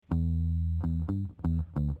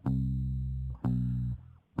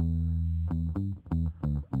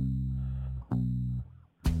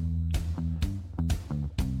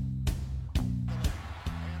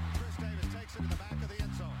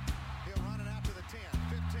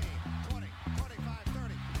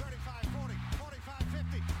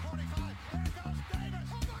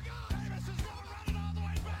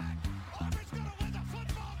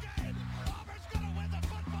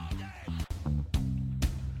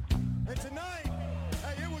And tonight,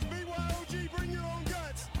 hey, it was BYOG, bring your own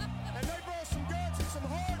guts. And they brought some guts and some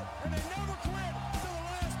heart, and they never quit till the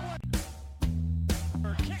last play.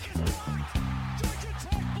 Kick is blocked. Georgia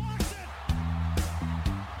Tech blocks it.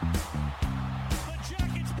 The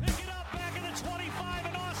Jackets pick it up back in the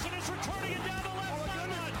 25, and Austin is returning it down the left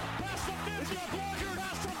sideline. Past the 50,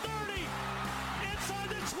 past the 30,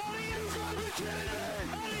 inside the 20, inside the 10,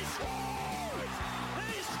 and he scores!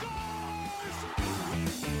 He scores!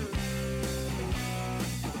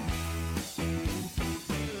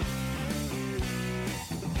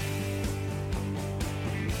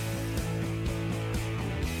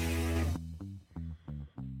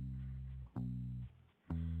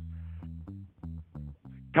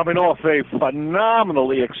 Coming off a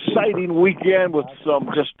phenomenally exciting weekend with some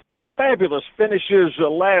just fabulous finishes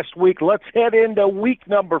last week. Let's head into week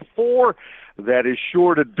number 4 that is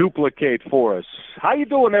sure to duplicate for us. How you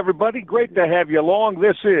doing, everybody? Great to have you along.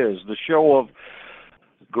 This is the show of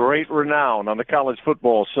great renown on the college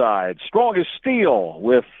football side. Strong as steel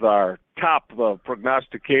with our top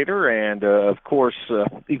prognosticator and, of course,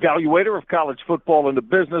 evaluator of college football in the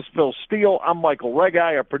business, Phil Steele. I'm Michael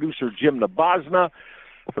Reghi, our producer, Jim Nabazna.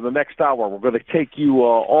 For the next hour, we're going to take you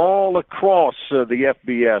all across the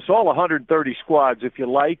FBS, all 130 squads, if you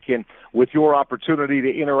like, and with your opportunity to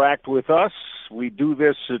interact with us. We do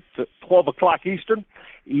this at 12 o'clock Eastern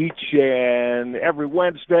each and every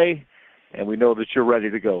Wednesday, and we know that you're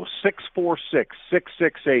ready to go.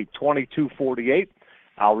 646-668-2248.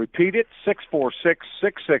 I'll repeat it,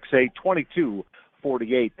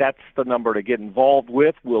 646-668-2248. That's the number to get involved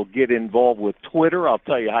with. We'll get involved with Twitter. I'll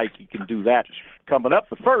tell you how you can do that coming up.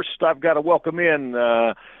 But first, I've got to welcome in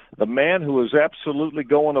the man who is absolutely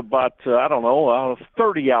going about,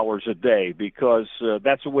 30 hours a day because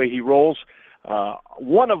that's the way he rolls.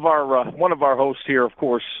 One of our hosts here, of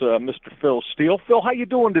course, Mr. Phil Steele. Phil, how you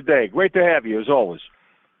doing today? Great to have you, as always.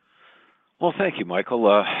 Well, thank you, Michael.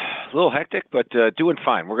 A little hectic, but doing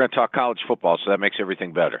fine. We're going to talk college football, so that makes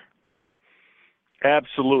everything better.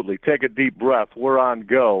 Absolutely. Take a deep breath. We're on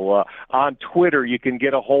go. On Twitter, you can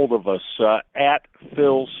get a hold of us at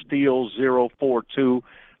PhilSteele042.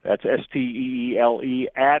 That's S-T-E-E-L-E,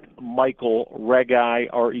 at Michael Reghi,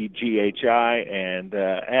 R-E-G-H-I, and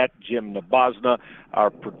at Jim Nabazna,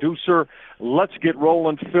 our producer. Let's get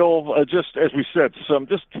rolling, Phil. Just as we said, some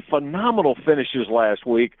just phenomenal finishes last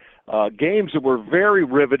week. Games that were very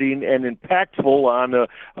riveting and impactful on,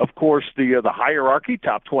 of course, the hierarchy,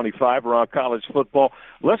 top 25 around college football.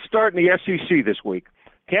 Let's start in the SEC this week.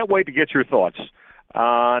 Can't wait to get your thoughts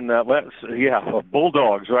on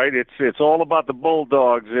Bulldogs, right? It's all about the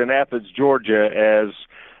Bulldogs in Athens, Georgia, as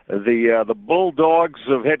the Bulldogs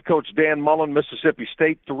of head coach Dan Mullen, Mississippi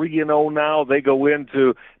State, 3-0 now. They go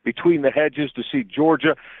into between the hedges to see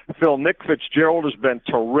Georgia. Phil, Nick Fitzgerald has been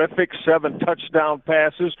terrific, 7 touchdown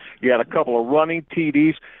passes. You had a couple of running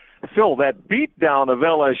TDs. Phil, that beatdown of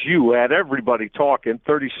LSU had everybody talking,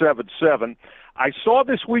 37-7. I saw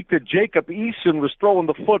this week that Jacob Eason was throwing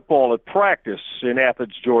the football at practice in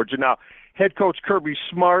Athens, Georgia. Now, head coach Kirby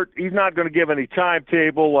Smart, he's not going to give any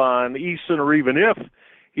timetable on Eason or even if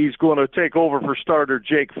he's going to take over for starter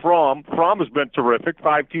Jake Fromm. Fromm has been terrific,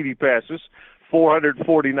 5 TD passes,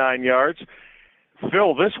 449 yards.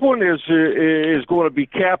 Phil, this one is going to be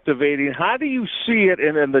captivating. How do you see it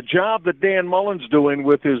and the job that Dan Mullen's doing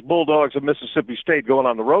with his Bulldogs of Mississippi State going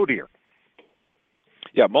on the road here?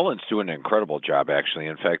 Yeah, Mullen's doing an incredible job, actually.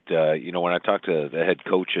 In fact, when I talk to the head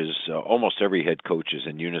coaches, almost every head coach is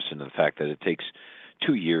in unison in the fact that it takes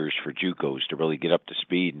 2 years for JUCOs to really get up to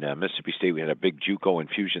speed. And Mississippi State, we had a big JUCO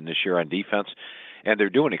infusion this year on defense, and they're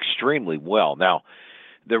doing extremely well. Now,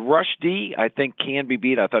 the rush D, I think, can be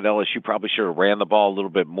beat. I thought LSU probably should have ran the ball a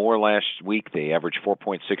little bit more last week. They averaged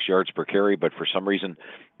 4.6 yards per carry, but for some reason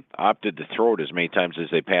opted to throw it as many times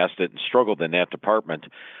as they passed it and struggled in that department.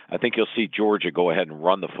 I think you'll see Georgia go ahead and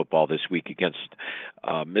run the football this week against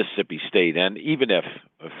Mississippi State. And even if,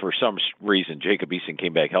 for some reason, Jacob Eason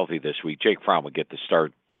came back healthy this week, Jake Fromm would get the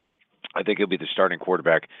start. I think he'll be the starting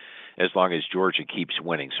quarterback as long as Georgia keeps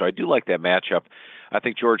winning. So I do like that matchup. I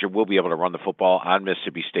think Georgia will be able to run the football on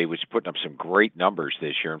Mississippi State, which is putting up some great numbers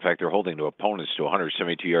this year. In fact, they're holding to opponents to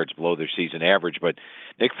 172 yards below their season average. But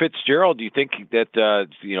Nick Fitzgerald, do you think that the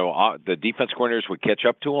defense coordinators would catch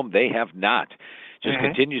up to him? They have not. Just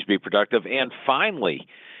continues to be productive. And finally,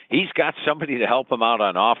 he's got somebody to help him out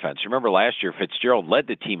on offense. Remember last year, Fitzgerald led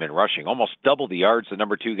the team in rushing, almost double the yards, the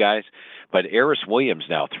number 2 guys. But Eris Williams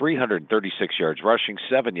now, 336 yards rushing,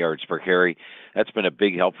 7 yards per carry. That's been a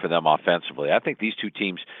big help for them offensively. I think these two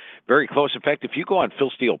teams very close. In fact, if you go on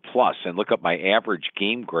Phil Steele Plus and look up my average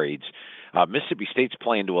game grades, Mississippi State's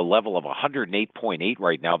playing to a level of 108.8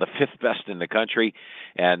 right now, the fifth best in the country,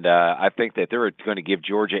 and I think that they're going to give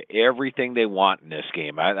Georgia everything they want in this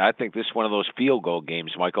game. I think this is one of those field goal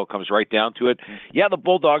games, Michael, comes right down to it. Yeah, the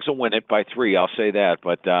Bulldogs will win it by 3, I'll say that,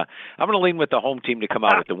 but I'm going to lean with the home team to come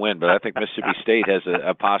out with the win, but I think Mississippi State has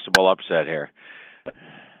a possible upset here.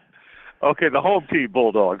 Okay, the home team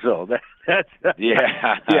Bulldogs. Oh, that's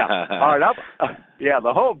yeah. Yeah. All right.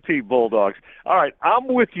 The home team Bulldogs. All right, I'm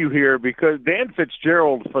with you here because Dan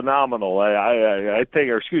Fitzgerald, phenomenal.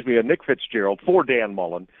 Nick Fitzgerald for Dan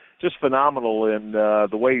Mullen, just phenomenal in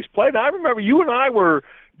the way he's played. I remember you and I were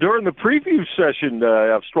during the preview session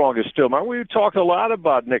of Strongest Still. We talked a lot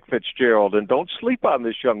about Nick Fitzgerald, and don't sleep on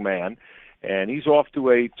this young man. And he's off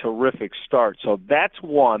to a terrific start. So that's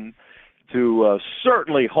one to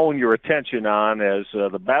certainly hone your attention on as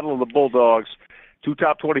the Battle of the Bulldogs, 2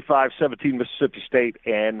 top 25, 17 Mississippi State,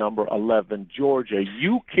 and number 11 Georgia.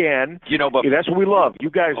 You can, that's what we love. You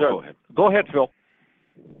guys go ahead, Phil.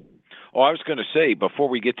 Oh, I was going to say, before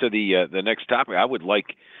we get to the next topic, I would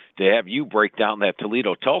like to have you break down that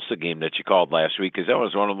Toledo-Tulsa game that you called last week, because that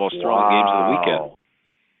was one of the most thrilling games of the weekend.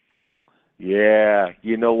 Yeah,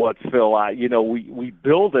 you know what, Phil? We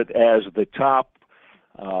build it as the top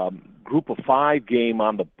group of 5 game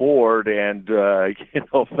on the board, and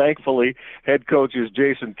thankfully, head coaches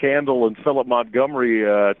Jason Candle and Philip Montgomery,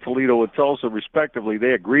 Toledo and Tulsa, respectively,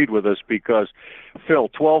 they agreed with us because, Phil,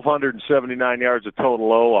 1,279 yards of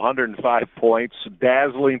total, 105 points,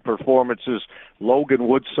 dazzling performances. Logan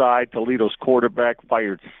Woodside, Toledo's quarterback,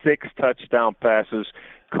 fired 6 touchdown passes.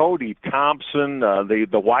 Cody Thompson, the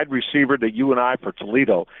wide receiver that you and I for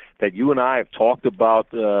Toledo, that you and I have talked about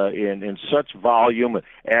in such volume,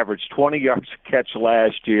 averaged 20 yards a catch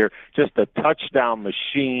last year, just a touchdown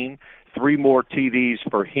machine, 3 more TDs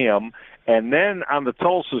for him. And then on the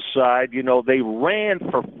Tulsa side, they ran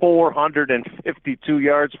for 452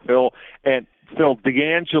 yards, Phil, and Phil,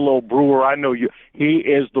 D'Angelo Brewer, I know you. He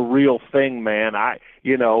is the real thing, man.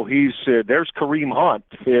 He's there's Kareem Hunt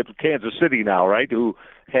at Kansas City now, right? Who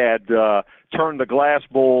had turned the Glass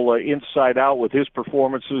Bowl inside out with his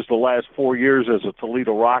performances the last 4 years as a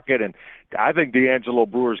Toledo Rocket, and I think D'Angelo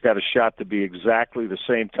Brewer's got a shot to be exactly the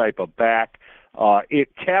same type of back.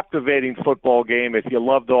 Captivating football game. If you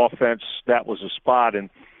loved offense, that was a spot. And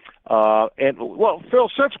Phil,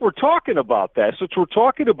 since we're talking about that, since we're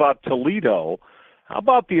talking about Toledo, how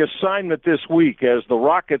about the assignment this week as the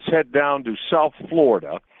Rockets head down to South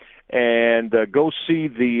Florida and go see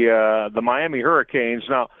the Miami Hurricanes?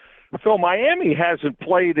 Now, Phil, Miami hasn't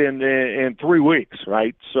played in 3 weeks,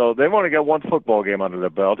 right? So they've only got 1 football game under their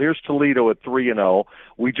belt. Here's Toledo at 3-0.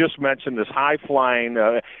 We just mentioned this high-flying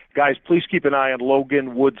guys. Please keep an eye on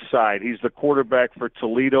Logan Woodside. He's the quarterback for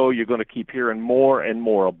Toledo. You're going to keep hearing more and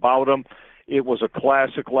more about him. It was a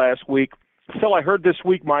classic last week. Phil, I heard this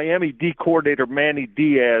week Miami D coordinator Manny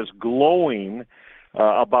Diaz glowing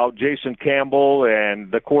about Jason Campbell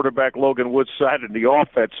and the quarterback Logan Woodside and the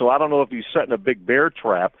offense. So I don't know if he's setting a big bear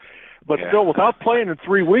trap. But still, without playing in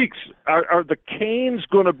 3 weeks, are the Canes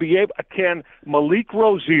going to be able? Can Malik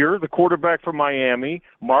Rozier, the quarterback from Miami,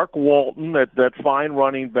 Mark Walton, that fine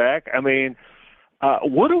running back? I mean,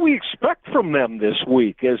 what do we expect from them this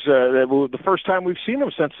week? As the first time we've seen them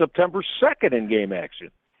since September 2nd in game action.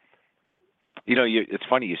 It's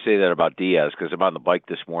funny you say that about Diaz, because I'm on the bike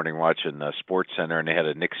this morning watching Sports Center, and they had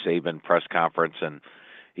a Nick Saban press conference, and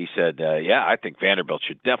he said, I think Vanderbilt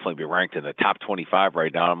should definitely be ranked in the top 25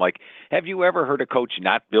 right now. I'm like, have you ever heard a coach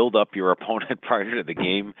not build up your opponent prior to the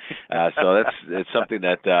game? So it's something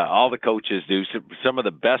that all the coaches do. Some of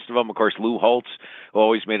the best of them, of course, Lou Holtz, who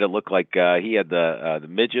always made it look like he had the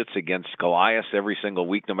midgets against Goliath every single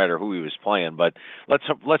week, no matter who he was playing. But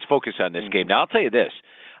let's focus on this game. Now, I'll tell you this.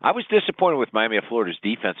 I was disappointed with Miami of Florida's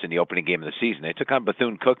defense in the opening game of the season. They took on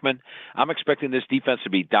Bethune-Cookman. I'm expecting this defense to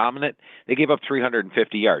be dominant. They gave up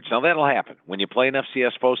 350 yards. Now, that'll happen. When you play an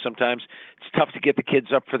FCS foe, sometimes it's tough to get the kids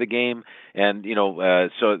up for the game. And,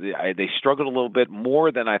 so they struggled a little bit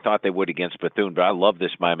more than I thought they would against Bethune. But I love this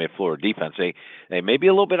Miami of Florida defense. They may be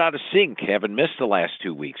a little bit out of sync, having missed the last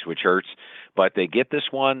 2 weeks, which hurts. But they get this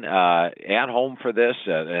one at home for this,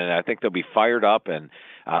 and I think they'll be fired up. And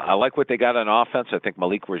I like what they got on offense. I think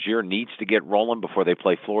Malik Rozier needs to get rolling before they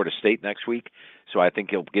play Florida State next week. So I think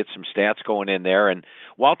he'll get some stats going in there. And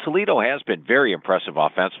while Toledo has been very impressive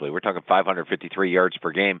offensively, we're talking 553 yards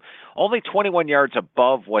per game, only 21 yards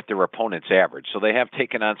above what their opponents average. So they have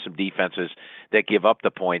taken on some defenses that give up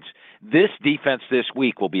the points. This defense this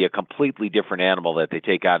week will be a completely different animal that they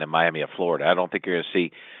take on in Miami of Florida. I don't think you're going to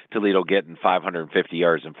see Toledo getting 550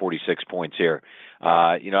 yards and 46 points here.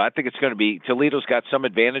 I think it's going to be Toledo's got some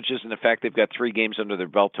advantages in the fact they've got 3 games under their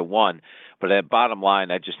belt to 1. But at bottom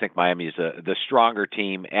line, I just think Miami is the stronger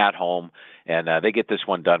team at home, and they get this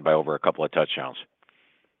one done by over a couple of touchdowns.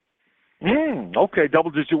 Okay,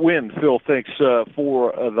 double-digit win, Phil thinks,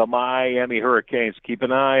 for the Miami Hurricanes. Keep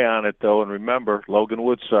an eye on it, though, and remember, Logan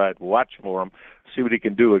Woodside, watch for him, see what he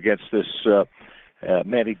can do against this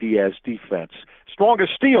Manny Diaz defense.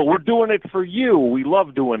 Strongest Steele, we're doing it for you. We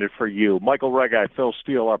love doing it for you. Michael Reghi, Phil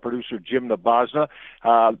Steele, our producer, Jim Nabozna,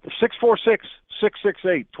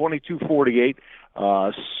 646-668-2248.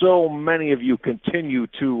 So many of you continue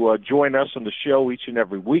to join us on the show each and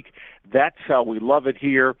every week. That's how we love it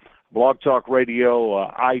here. Blog Talk Radio,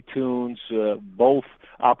 iTunes, both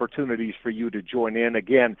opportunities for you to join in.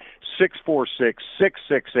 Again,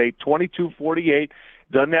 646-668-2248.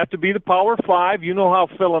 Doesn't have to be the Power 5. You know how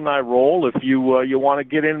Phil and I roll. If you want to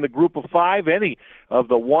get in the group of 5, any of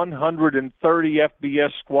the 130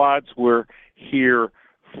 FBS squads, we're here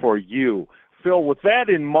for you. Phil, with that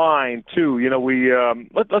in mind, too,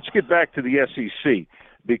 let's get back to the SEC.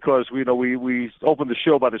 Because we opened the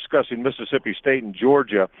show by discussing Mississippi State and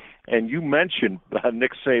Georgia, and you mentioned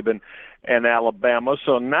Nick Saban and Alabama.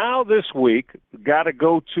 So now this week, got to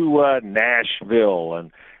go to Nashville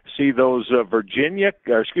and see those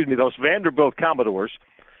those Vanderbilt Commodores.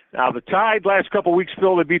 Now the Tide last couple of weeks,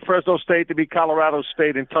 Phil, they beat Fresno State, they beat Colorado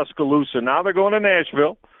State in Tuscaloosa. Now they're going to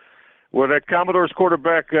Nashville, where that Commodores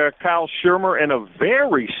quarterback Kyle Shermer and a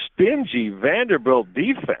very stingy Vanderbilt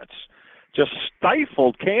defense just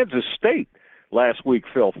stifled Kansas State last week,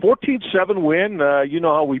 Phil. 14-7 win. You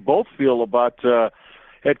know how we both feel about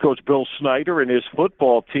head coach Bill Snyder and his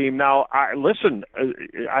football team. Now, I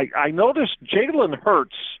noticed Jalen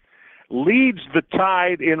Hurts leads the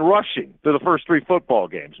Tide in rushing to the first 3 football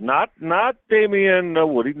games. Not Damian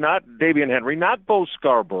Woody, not Davian Henry, not Bo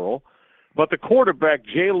Scarborough, but the quarterback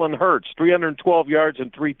Jalen Hurts, 312 yards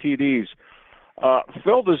and 3 TDs.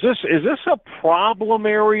 Phil, is this a problem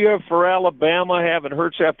area for Alabama, having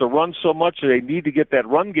Hurts have to run so much they need to get that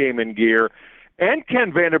run game in gear? And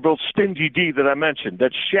can Vanderbilt's stingy D that I mentioned,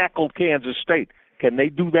 that shackled Kansas State, can they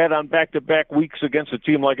do that on back-to-back weeks against a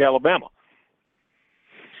team like Alabama?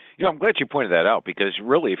 I'm glad you pointed that out because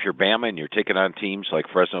really if you're Bama and you're taking on teams like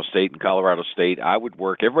Fresno State and Colorado State, I would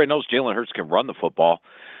work. Everybody knows Jalen Hurts can run the football.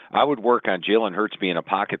 I would work on Jalen Hurts being a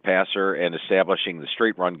pocket passer and establishing the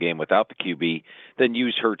straight run game without the QB, then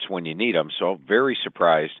use Hurts when you need him. So very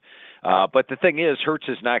surprised. But the thing is, Hurts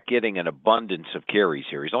is not getting an abundance of carries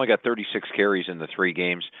here. He's only got 36 carries in the 3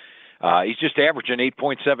 games. He's just averaging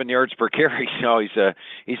 8.7 yards per carry, so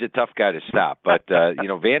he's a tough guy to stop. But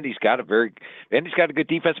Vandy's got a good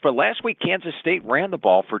defense. But last week Kansas State ran the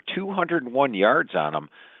ball for 201 yards on him,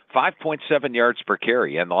 5.7 yards per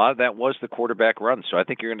carry, and a lot of that was the quarterback run. So I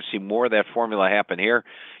think you're going to see more of that formula happen here.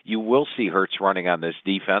 You will see Hurts running on this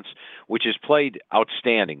defense, which has played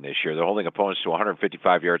outstanding this year. They're holding opponents to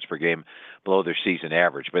 155 yards per game below their season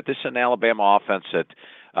average. But this is an Alabama offense that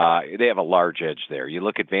they have a large edge there. You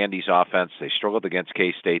look at Vandy's offense, they struggled against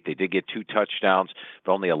K-State. They did get 2 touchdowns,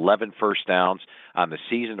 but only 11 first downs. On the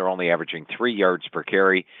season, they're only averaging 3 yards per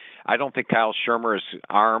carry. I don't think Kyle Shermer's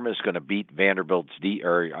arm is going to beat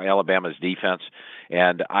Alabama's defense.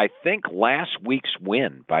 And I think last week's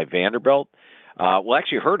win by Vanderbilt will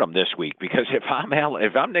actually hurt them this week because if I'm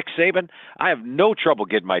Nick Saban, I have no trouble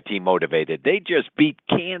getting my team motivated. They just beat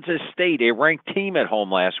Kansas State, a ranked team at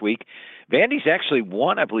home last week. Vandy's actually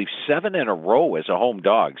won, I believe, 7 in a row as a home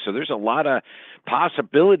dog. So there's a lot of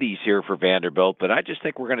possibilities here for Vanderbilt, but I just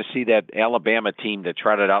think we're going to see that Alabama team that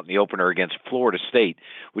trotted out in the opener against Florida State,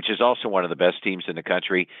 which is also one of the best teams in the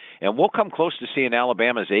country. And we'll come close to seeing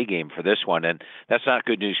Alabama's A game for this one, and that's not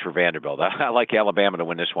good news for Vanderbilt. I like Alabama to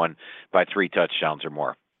win this one by 3 touchdowns or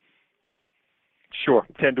more. Sure.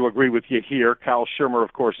 Tend to agree with you here. Kyle Shermer,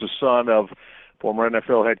 of course, the son of former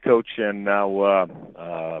NFL head coach and now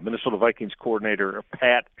Minnesota Vikings coordinator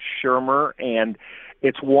Pat Shermer. And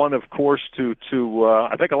it's one, of course, to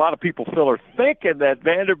I think a lot of people, Phil, are thinking that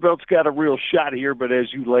Vanderbilt's got a real shot here, but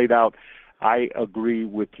as you laid out, I agree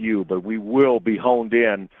with you. But we will be honed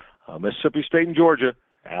in Mississippi State and Georgia,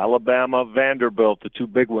 Alabama, Vanderbilt, the 2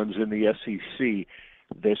 big ones in the SEC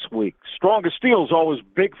this week. Strongest Steel is always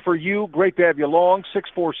big for you. Great to have you along.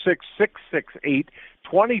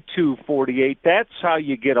 646-668-2248. That's how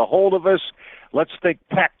you get a hold of us. Let's think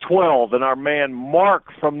Pac-12, and our man Mark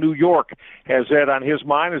from New York has that on his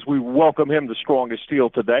mind as we welcome him to Strongest Steel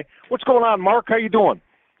today. What's going on, Mark? How you doing?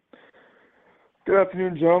 Good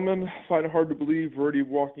afternoon, gentlemen. I find it hard to believe we're already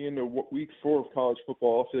walking into week 4 of college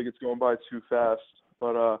football. I feel like it's going by too fast.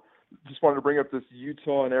 But just wanted to bring up this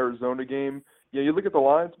Utah and Arizona game. Yeah, you look at the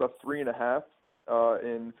lines, about 3.5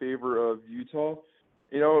 in favor of Utah.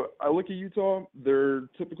 You know, I look at Utah, their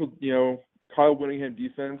typical, Kyle Whittingham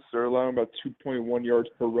defense. They're allowing about 2.1 yards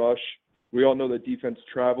per rush. We all know that defense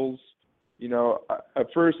travels.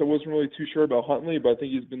 At first I wasn't really too sure about Huntley, but I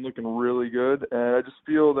think he's been looking really good. And I just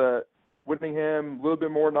feel that Whittingham, a little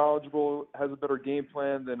bit more knowledgeable, has a better game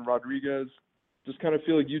plan than Rodriguez. Just kind of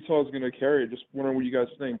feel like Utah is going to carry it. Just wondering what you guys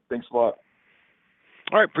think. Thanks a lot.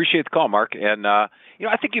 All right, appreciate the call, Mark. And, I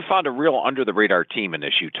think you found a real under-the-radar team in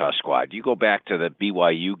this Utah squad. You go back to the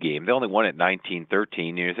BYU game. They only won at 19-13,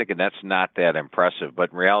 and you're thinking that's not that impressive.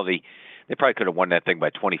 But in reality, they probably could have won that thing by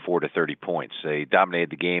 24 to 30 points. They dominated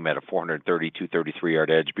the game at a 432, 33-yard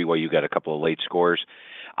edge. BYU got a couple of late scores.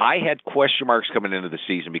 I had question marks coming into the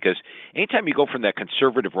season because anytime you go from that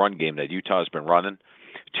conservative run game that Utah has been running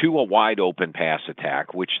to a wide-open pass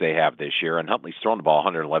attack, which they have this year, and Huntley's thrown the ball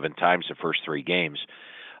 111 times the first 3 games,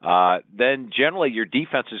 then generally your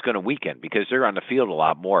defense is going to weaken because they're on the field a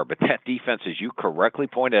lot more. But that defense, as you correctly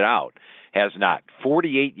pointed out, has not.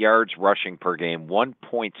 48 yards rushing per game,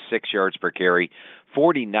 1.6 yards per carry,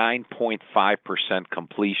 49.5%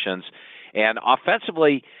 completions. And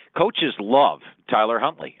offensively, coaches love Tyler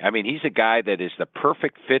Huntley. I mean, he's a guy that is the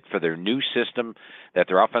perfect fit for their new system that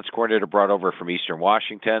their offense coordinator brought over from Eastern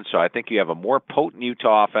Washington. So I think you have a more potent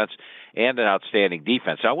Utah offense and an outstanding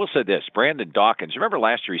defense. I will say this, Brandon Dawkins, remember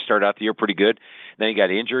last year he started out the year pretty good, then he got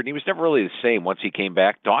injured, and he was never really the same once he came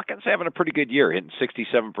back. Dawkins having a pretty good year, hitting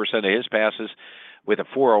 67% of his passes with a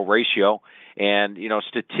 4.0 ratio. And,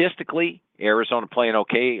 statistically, Arizona playing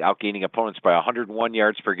okay, outgaining opponents by 101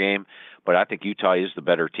 yards per game, but I think Utah is the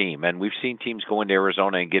better team. And we've seen teams go into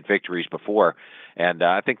Arizona and get victories before, and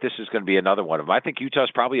I think this is going to be another one of them. I think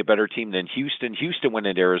Utah's probably a better team than Houston. Houston went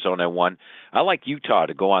into Arizona and won. I like Utah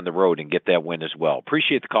to go on the road and get that win as well.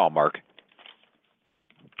 Appreciate the call, Mark.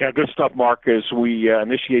 Yeah, good stuff, Mark, as we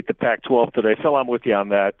initiate the Pac-12 today. Phil, I'm with you on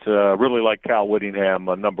that. Really like Kyle Whittingham,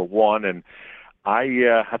 number one, and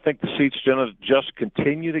I think the seat's going to just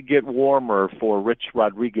continue to get warmer for Rich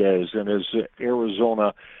Rodriguez and his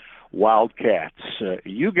Arizona Wildcats.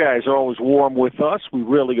 You guys are always warm with us. We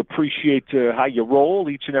really appreciate how you roll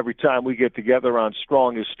each and every time we get together on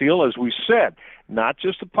Strong as Steel. As we said, not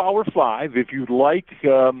just a Power 5. If you'd like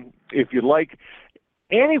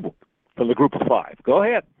anyone from the Group of 5, go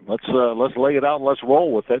ahead. Let's lay it out and let's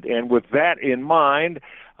roll with it. And with that in mind,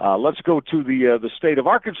 let's go to the state of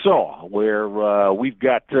Arkansas, where we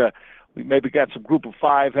maybe got some Group of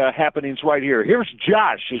 5 happenings right here. Here's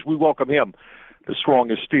Josh as we welcome him to Strong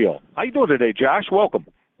as Steel. How you doing today, Josh? Welcome.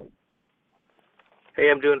 Hey,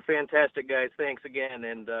 I'm doing fantastic, guys. Thanks again,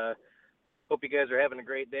 and hope you guys are having a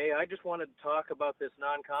great day. I just wanted to talk about this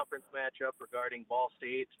non-conference matchup regarding Ball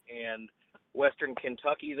State and Western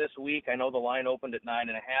Kentucky this week. I know the line opened at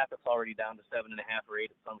 9.5. It's already down to 7.5 or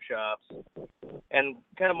 8 at some shops. And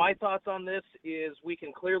kind of my thoughts on this is we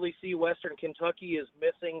can clearly see Western Kentucky is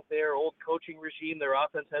missing their old coaching regime. Their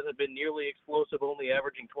offense hasn't been nearly explosive, only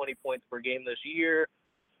averaging 20 points per game this year.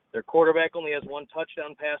 Their quarterback only has 1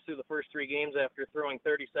 touchdown pass through the first 3 games after throwing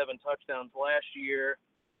 37 touchdowns last year.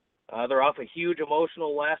 They're off a huge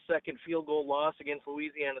emotional last-second field goal loss against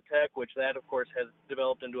Louisiana Tech, which that, of course, has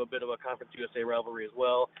developed into a bit of a Conference USA rivalry as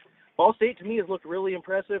well. Ball State, to me, has looked really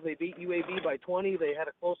impressive. They beat UAB by 20. They had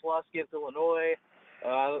a close loss against Illinois.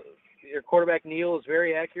 Their quarterback, Neal, is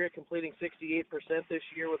very accurate, completing 68% this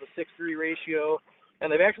year with a 6.3 ratio. And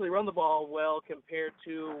they've actually run the ball well compared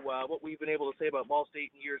to what we've been able to say about Ball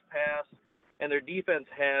State in years past. And their defense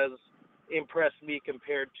has impressed me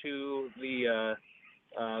compared to the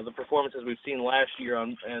performances we've seen last year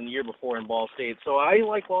and the year before in Ball State. So I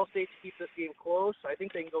like Ball State to keep this game close. I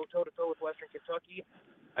think they can go toe-to-toe with Western Kentucky.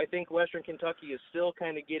 I think Western Kentucky is still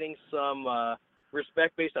kind of getting some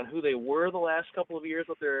respect based on who they were the last couple of years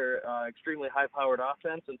with their extremely high-powered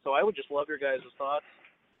offense. And so I would just love your guys' thoughts.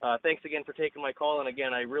 Thanks again for taking my call. And,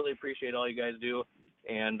 again, I really appreciate all you guys do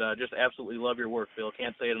and just absolutely love your work, Phil.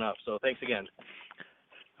 Can't say it enough. So thanks again.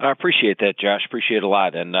 I appreciate that, Josh. Appreciate it a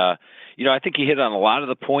lot. And, I think you hit on a lot of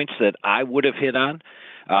the points that I would have hit on.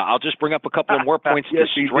 I'll just bring up a couple of more points yes,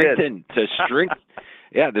 to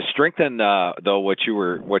strengthen, though, what you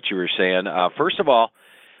were saying. First of all,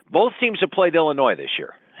 both teams have played Illinois this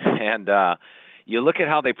year. And you look at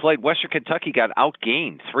how they played. Western Kentucky got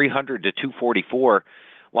outgained 300 to 244,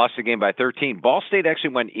 lost the game by 13. Ball State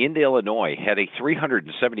actually went into Illinois, had a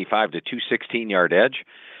 375 to 216-yard edge.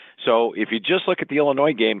 So if you just look at the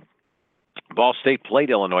Illinois game, Ball State played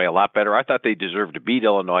Illinois a lot better. I thought they deserved to beat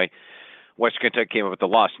Illinois. Western Kentucky came up with the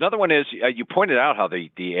loss. Another one is you pointed out how the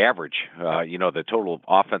average, the total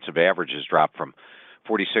offensive average has dropped from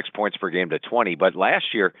 46 points per game to 20. But last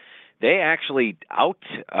year, they actually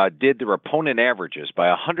outdid their opponent averages by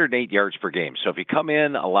 108 yards per game. So if you come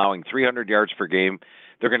in allowing 300 yards per game,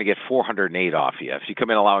 they're going to get 408 off you. If you come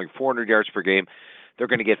in allowing 400 yards per game, they're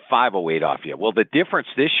going to get 508 off you. Well, the difference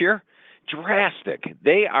this year, drastic.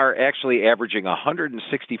 They are actually averaging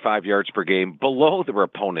 165 yards per game below their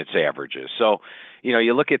opponent's averages. So,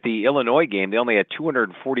 you look at the Illinois game, they only had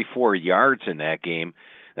 244 yards in that game.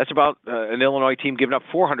 That's about an Illinois team giving up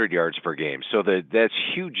 400 yards per game. So that's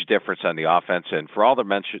huge difference on the offense. And for all the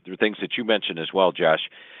things that you mentioned as well, Josh,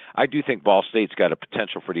 I do think Ball State's got a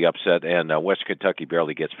potential for the upset, and West Kentucky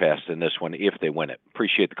barely gets past in this one if they win it.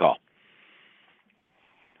 Appreciate the call.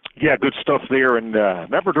 Yeah, good stuff there. And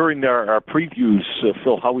remember during our previews,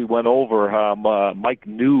 Phil, how we went over Mike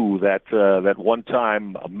knew that one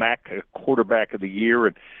time MAC quarterback of the year,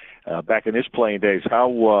 and back in his playing days,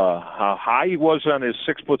 how high he was on his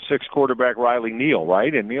 6'6" quarterback Riley Neal,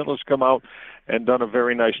 right? And Neal has come out and done a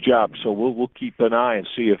very nice job. So we'll keep an eye and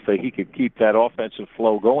see if he can keep that offensive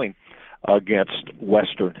flow going against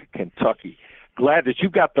Western Kentucky. Glad that you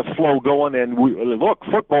got the flow going. And look,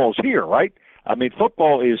 football's here, right? I mean,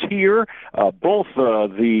 football is here, both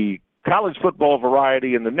the college football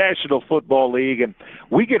variety and the National Football League. And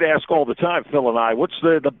we get asked all the time, Phil and I, what's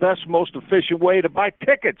the best, most efficient way to buy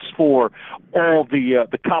tickets for all the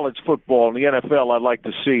college football and the NFL I'd like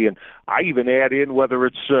to see. And I even add in whether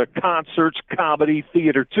it's concerts, comedy,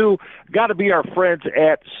 theater too. Got to be our friends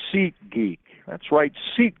at SeatGeek. That's right,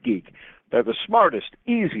 SeatGeek. They're the smartest,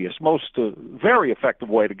 easiest, most very effective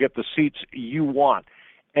way to get the seats you want.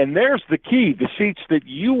 And there's the key, the seats that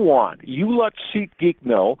you want. You let SeatGeek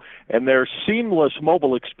know, and their seamless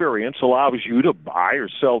mobile experience allows you to buy or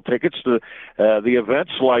sell tickets to the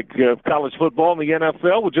events like college football and the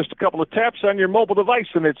NFL with just a couple of taps on your mobile device,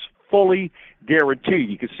 and it's fully guaranteed.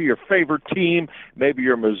 You can see your favorite team, maybe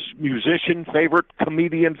your musician favorite,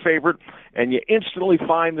 comedian favorite, and you instantly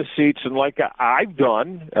find the seats. And like I've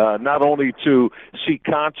done, not only to see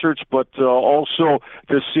concerts, but also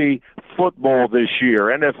to see football this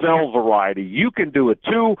year, NFL variety. You can do it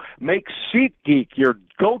too. Make SeatGeek your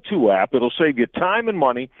go-to app. It'll save you time and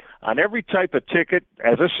money on every type of ticket.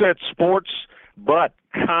 As I said, sports, but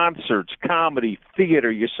concerts, comedy,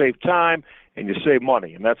 theater. You save time and you save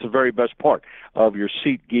money, and that's the very best part of your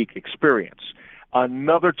SeatGeek experience.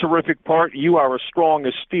 Another terrific part, you are a strong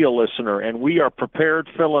as Steele listener, and we are prepared,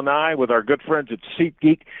 Phil and I, with our good friends at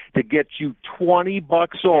SeatGeek, to get you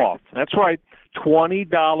 $20 off. That's right,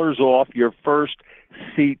 $20 off your first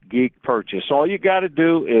SeatGeek purchase. All you got to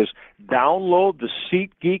do is download the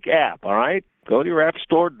SeatGeek app, all right? Go to your app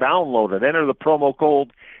store, download it, enter the promo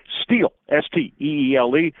code STEELE,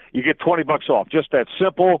 S-T-E-E-L-E. You get $20 off. Just that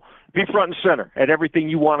simple. Be front and center at everything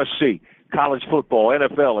you want to see. College football,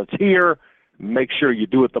 NFL, it's here. Make sure you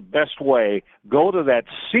do it the best way. Go to that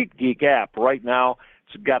SeatGeek app right now.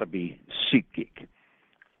 It's got to be SeatGeek.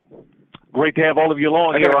 Great to have all of you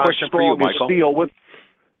along here on Strong as Steel.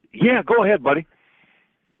 Yeah, go ahead, buddy.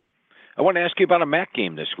 I want to ask you about a MAC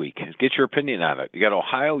game this week. Get your opinion on it. You got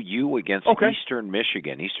Ohio U against Eastern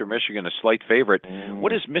Michigan. Eastern Michigan, a slight favorite.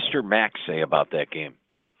 What does Mr. Mack say about that game?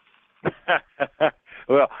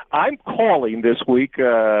 Well, I'm calling this week,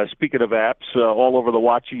 speaking of apps, all over the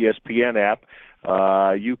Watch ESPN app.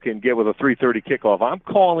 You can get with a 3:30 kickoff. I'm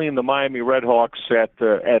calling the Miami Redhawks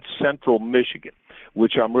at Central Michigan,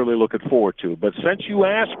 which I'm really looking forward to. But since you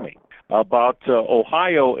asked me about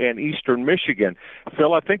Ohio and Eastern Michigan,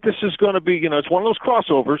 Phil, I think this is going to be, it's one of those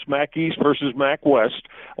crossovers, MAC East versus MAC West.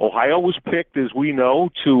 Ohio was picked, as we know,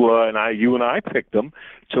 you and I picked them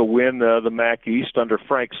to win the MAC East under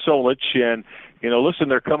Frank Solich. And, listen,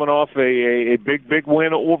 they're coming off a big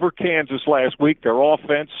win over Kansas last week. Their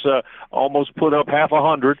offense almost put up half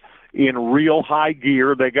 100 in real high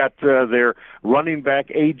gear. They got their running back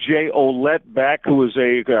A.J. Olette back, who is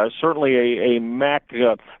certainly a MAC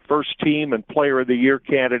first team and player of the year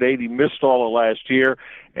candidate. He missed all of last year.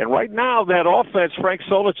 And right now, that offense, Frank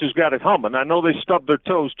Solich has got it humming. I know they stubbed their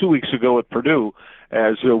toes 2 weeks ago at Purdue,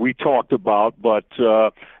 as we talked about. But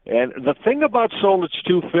and the thing about Solich,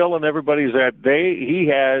 too, Phil, and everybody, is that he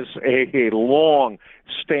has a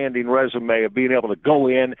long-standing resume of being able to go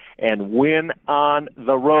in and win on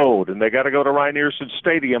the road. And they got to go to Rynearson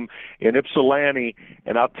Stadium in Ypsilanti.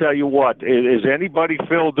 And I'll tell you what, is anybody,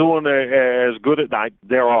 Phil, doing as good at night?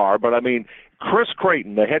 There are, but I mean, Chris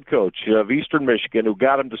Creighton, the head coach of Eastern Michigan, who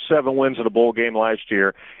got him to 7 wins in a bowl game last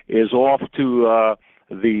year, is off to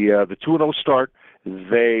the 2-0 start.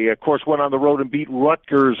 They, of course, went on the road and beat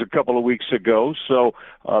Rutgers a couple of weeks ago. So,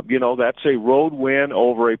 that's a road win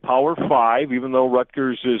over a Power 5, even though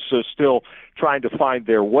Rutgers is still trying to find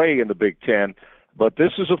their way in the Big Ten. But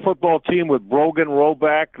this is a football team with Brogan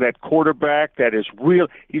Roback, that quarterback that is real.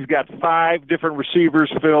 He's got 5 different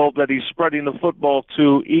receivers, Phil, that he's spreading the football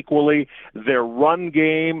to equally. Their run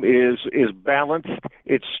game is balanced.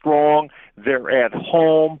 It's strong. They're at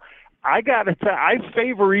home. I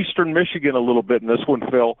favor Eastern Michigan a little bit in this one,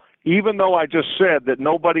 Phil, even though I just said that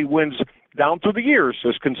nobody wins down through the years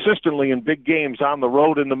as consistently in big games on the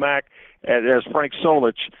road in the MAC as Frank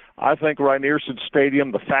Solich. I think Rynearson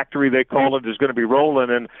Stadium, the factory they call it, is going to be rolling,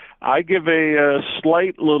 and I give a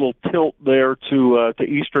slight little tilt there to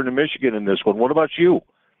Eastern Michigan in this one. What about you?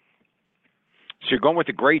 So you're going with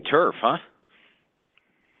the gray turf, huh?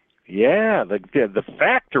 Yeah, the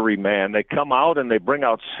factory, man. They come out and they bring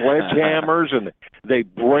out sledgehammers and they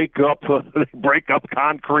break up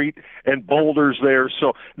concrete and boulders there.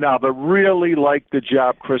 So now they really like the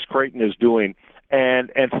job Chris Creighton is doing.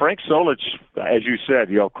 And Frank Solich, as you said,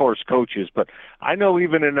 of course, coaches. But I know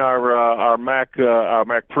even in our MAC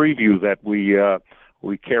preview that we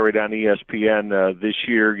carried on ESPN this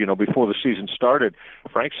year, before the season started,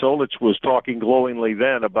 Frank Solich was talking glowingly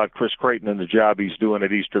then about Chris Creighton and the job he's doing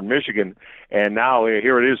at Eastern Michigan. And now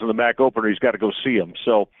here it is in the MAC opener. He's got to go see him.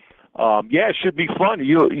 So, it should be fun.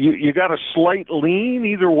 You got a slight lean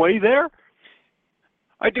either way there?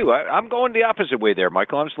 I do. I'm going the opposite way there,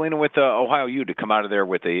 Michael. I'm just leaning with Ohio U to come out of there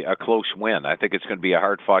with a close win. I think it's going to be a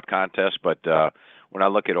hard-fought contest, but when I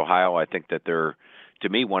look at Ohio, I think that they're, to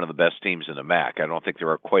me, one of the best teams in the MAC. I don't think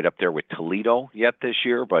they're quite up there with Toledo yet this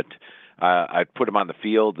year, but I'd put them on the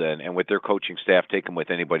field, and with their coaching staff, take them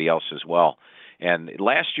with anybody else as well. And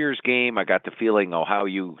last year's game, I got the feeling Ohio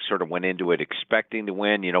U sort of went into it expecting to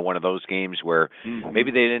win, one of those games where maybe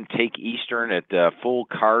they didn't take Eastern at the full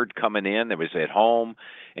card coming in. It was at home,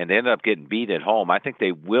 and they ended up getting beat at home. I think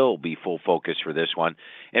they will be full focus for this one.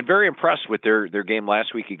 And very impressed with their game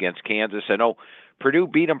last week against Kansas. I know Purdue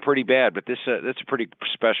beat them pretty bad, but that's a pretty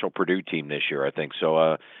special Purdue team this year, I think. So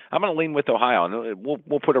I'm going to lean with Ohio, and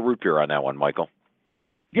we'll put a root beer on that one, Michael.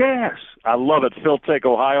 Yes, I love it. Phil, take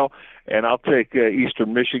Ohio, and I'll take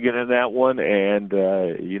Eastern Michigan in that one. And,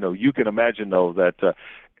 you can imagine, though, that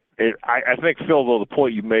I think, Phil, though, the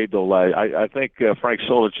point you made, though, I think Frank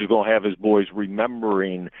Solich is going to have his boys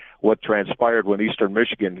remembering what transpired when Eastern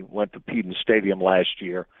Michigan went to Peden Stadium last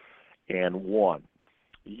year and won.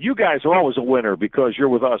 You guys are always a winner because you're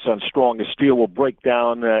with us on Strong as Steel. We'll break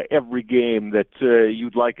down every game that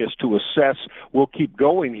you'd like us to assess. We'll keep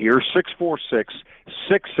going here,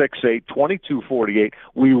 646-668-2248.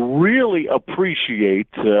 We really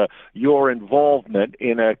appreciate your involvement.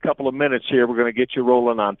 In a couple of minutes here, we're going to get you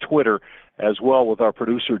rolling on Twitter as well with our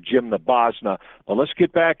producer, Jim Nabosna. Well, let's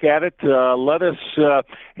get back at it. Let us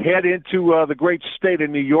head into the great state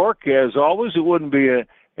of New York. As always, it wouldn't be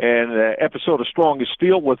an episode of Strong as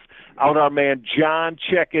Steel without our man John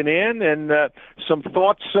checking in, and some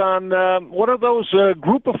thoughts on what are those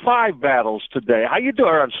group of 5 battles today. How you doing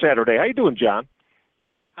on Saturday? How you doing, John?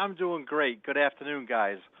 I'm doing great. Good afternoon,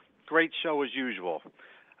 guys. Great show as usual.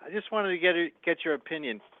 I just wanted to get your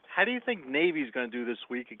opinion. How do you think Navy's going to do this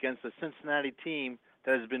week against a Cincinnati team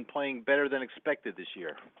that has been playing better than expected this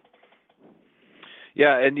year?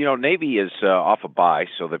 Yeah, and, Navy is off a bye,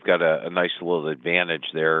 so they've got a nice little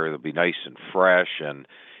advantage there. It'll be nice and fresh, and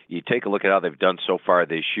you take a look at how they've done so far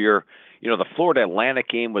this year. The Florida Atlantic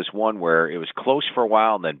game was one where it was close for a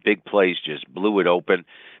while, and then big plays just blew it open.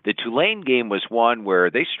 The Tulane game was one where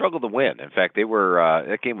they struggled to win. In fact, they were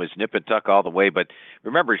that game was nip and tuck all the way. But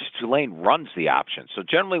remember, Tulane runs the option. So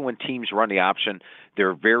generally when teams run the option,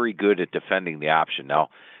 they're very good at defending the option. Now,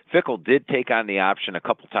 Fickell did take on the option a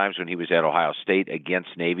couple times when he was at Ohio State against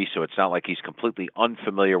Navy, so it's not like he's completely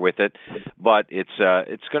unfamiliar with it, but it's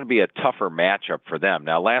going to be a tougher matchup for them.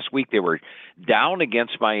 Now, last week they were down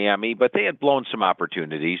against Miami, but they had blown some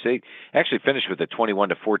opportunities. They actually finished with a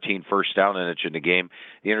 21-14 first down in the game.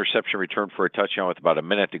 The interception returned for a touchdown with about a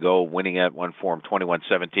minute to go, winning at one for them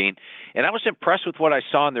 21-17. And I was impressed with what I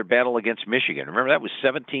saw in their battle against Michigan. Remember, that was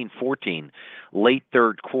 17-14 late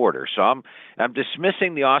third quarter. So I'm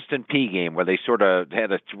dismissing the Austin Peay game where they sort of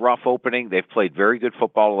had a rough opening. They've played very good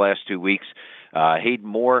football the last 2 weeks. Hayden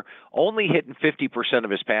Moore only hitting 50%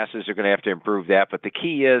 of his passes. They're going to have to improve that. But the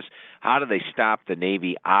key is, how do they stop the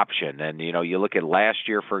Navy option? And, you look at last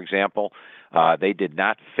year, for example, they did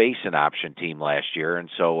not face an option team last year. And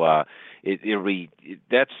so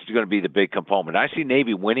that's going to be the big component. I see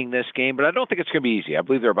Navy winning this game, but I don't think it's going to be easy. I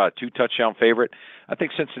believe they're about a 2-touchdown favorite. I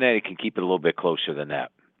think Cincinnati can keep it a little bit closer than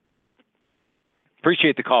that.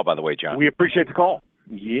 Appreciate the call, by the way, John. We appreciate the call.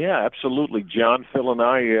 Yeah, absolutely, John. Phil and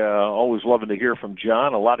I always loving to hear from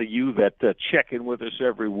John. A lot of you that check in with us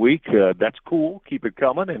every week. That's cool. Keep it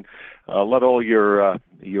coming, and let all your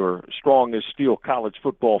strong as steel college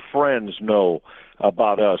football friends know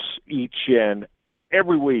about us each and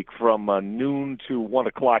every week from noon to 1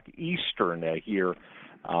 o'clock Eastern here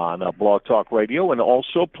on Blog Talk Radio. And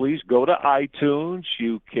also, please go to iTunes.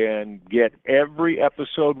 You can get every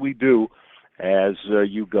episode we do as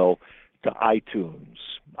you go to iTunes.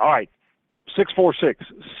 All right,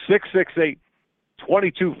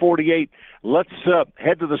 646-668-2248. Let's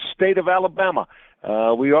head to the state of Alabama.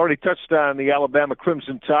 We already touched on the Alabama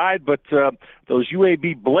Crimson Tide, but those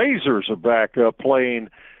UAB Blazers are back playing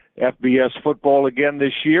FBS football again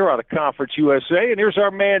this year out of Conference USA. And here's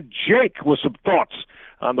our man Jake with some thoughts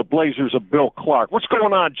on the Blazers of Bill Clark. What's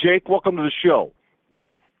going on, Jake? Welcome to the show.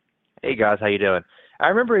 Hey, guys. How you doing? I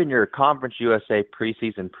remember in your Conference USA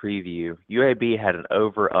preseason preview, UAB had an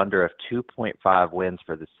over-under of 2.5 wins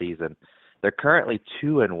for the season. They're currently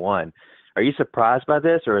 2-1. Are you surprised by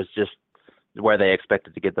this, or is it just where they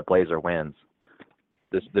expected to get the Blazer wins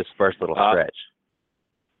this first little stretch?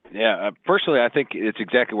 Personally, I think it's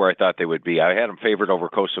exactly where I thought they would be. I had them favored over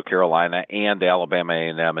Coastal Carolina and Alabama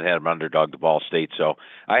A&M, and had them underdog to Ball State, so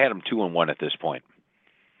I had them 2-1 at this point.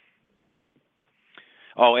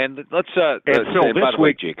 Oh, and let's Phil, by the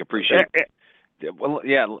way, Jake, appreciate it.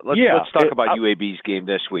 Let's talk about UAB's game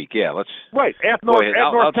this week. Yeah, let's. Right, at North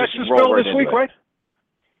Texas, Phil, this week, right?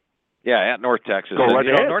 Yeah, at North Texas. Go right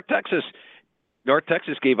ahead. North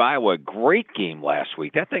Texas gave Iowa a great game last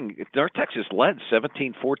week. North Texas led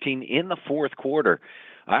 17-14 in the fourth quarter.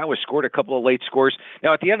 Iowa scored a couple of late scores.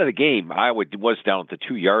 Now, at the end of the game, Iowa was down at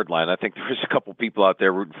the 2-yard line. I think there was a couple people out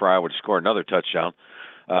there rooting for Iowa to score another touchdown.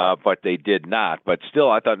 But they did not. But still,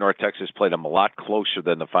 I thought North Texas played them a lot closer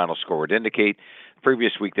than the final score would indicate.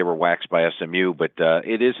 Previous week, they were waxed by SMU, but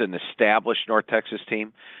it is an established North Texas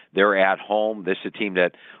team. They're at home. This is a team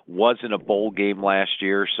that was in a bowl game last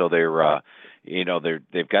year, so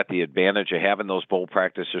they've got the advantage of having those bowl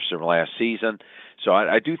practices from last season. So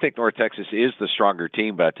I do think North Texas is the stronger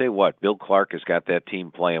team, but I tell you what, Bill Clark has got that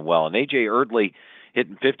team playing well. And A.J. Erdley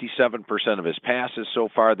hitting 57% of his passes so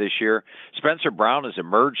far this year. Spencer Brown has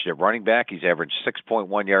emerged at running back. He's averaged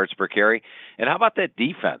 6.1 yards per carry. And how about that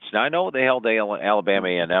defense? Now, I know they held Alabama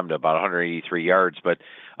A&M to about 183 yards, but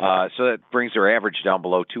so that brings their average down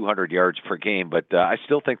below 200 yards per game. But I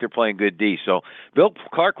still think they're playing good D. So Bill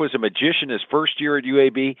Clark was a magician his first year at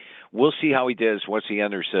UAB. We'll see how he does once he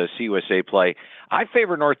enters CUSA play. I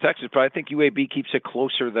favor North Texas, but I think UAB keeps it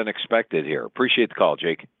closer than expected here. Appreciate the call,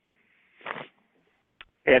 Jake.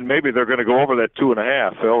 And maybe they're going to go over that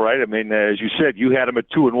 2.5, Phil, right? I mean, as you said, you had them at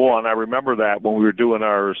 2-1. I remember that when we were doing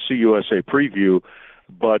our CUSA preview.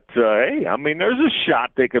 But, hey, I mean, there's a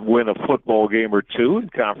shot they could win a football game or two in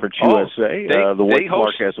Conference USA. The way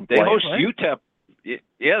Clark hasn't played. They host UTEP.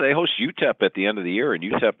 Yeah, they host UTEP at the end of the year, and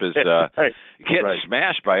UTEP is getting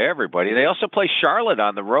smashed by everybody. They also play Charlotte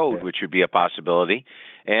on the road, which would be a possibility.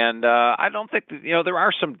 And I don't think there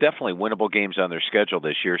are some definitely winnable games on their schedule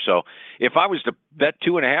this year. So if I was to bet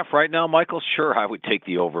 2.5 right now, Michael, sure, I would take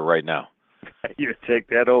the over right now. You take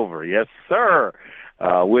that over, yes, sir.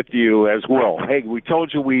 With you as well. Hey, we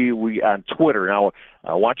told you we on Twitter. Now,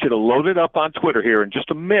 I want you to load it up on Twitter here in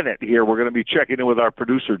just a minute. Here, we're going to be checking in with our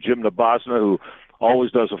producer, Jim Nabosna, who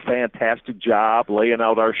always does a fantastic job laying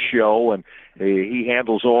out our show, and he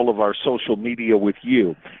handles all of our social media with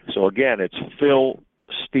you. So, again, it's Phil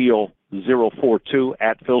Steele 042,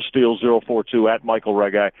 at Phil Steele 042, at Michael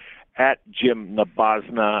Reghi, at Jim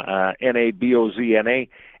Nabosna, Nabozna,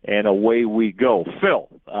 and away we go. Phil,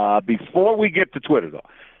 before we get to Twitter, though,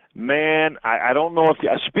 man, I don't know if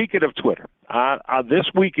 – speaking of Twitter, This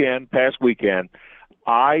past weekend,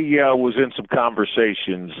 I was in some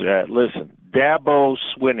conversations. Listen, Dabo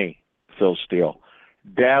Swinney, Phil Steele.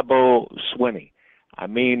 Dabo Swinney. I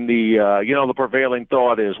mean, the prevailing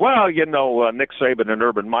thought is, Nick Saban and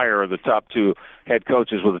Urban Meyer are the top two head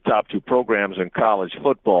coaches with the top two programs in college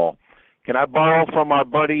football. Can I borrow from our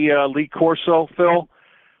buddy Lee Corso, Phil?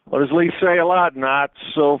 What does Lee say a lot? Not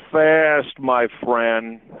so fast, my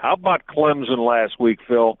friend. How about Clemson last week,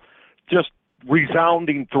 Phil? Just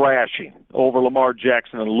resounding thrashing over Lamar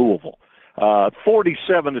Jackson and Louisville.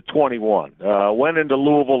 47-21. Went into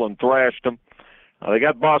Louisville and thrashed them. They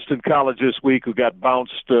got Boston College this week, who got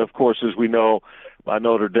bounced, of course, as we know, by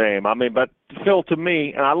Notre Dame. I mean, but Phil, to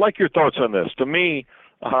me, and I like your thoughts on this, to me,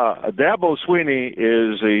 Dabo Swinney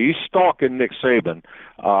he's stalking Nick Saban.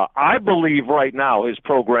 I believe right now his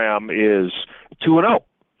program is 2-0.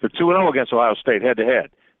 They're 2-0 against Ohio State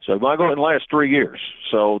head-to-head. So I go in the last 3 years.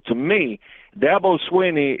 So to me, Dabo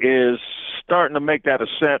Swinney is starting to make that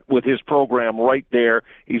ascent with his program right there.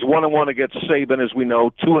 He's 1-1 against Saban, as we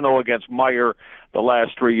know, 2-0 against Meyer the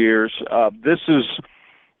last 3 years. This is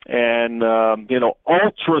an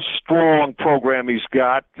ultra strong program he's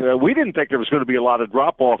got. We didn't think there was going to be a lot of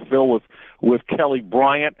drop-off, Phil, with Kelly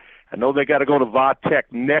Bryant. I know they got to go to Vatech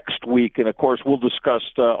next week, and, of course, we'll discuss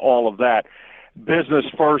all of that. Business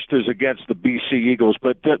first is against the BC Eagles.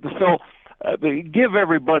 But, Phil, give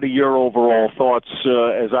everybody your overall thoughts,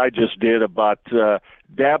 as I just did, about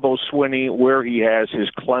Dabo Swinney, where he has his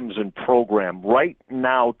Clemson program right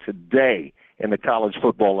now today in the college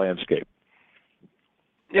football landscape.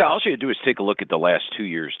 Yeah, all you do is take a look at the last 2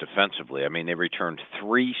 years defensively. I mean, they returned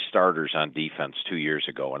 3 starters on defense 2 years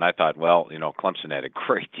ago, and I thought, Clemson had a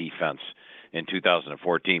great defense in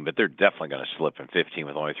 2014, but they're definitely going to slip in 15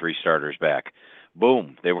 with only 3 starters back.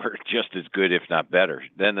 Boom, they were just as good, if not better.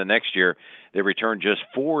 Then the next year, they returned just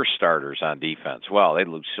 4 starters on defense. Well, they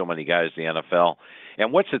lose so many guys to the NFL.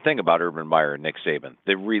 And what's the thing about Urban Meyer and Nick Saban?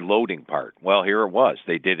 The reloading part. Well, here it was.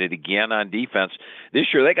 They did it again on defense. This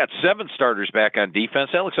year, they got 7 starters back on defense.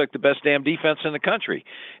 That looks like the best damn defense in the country.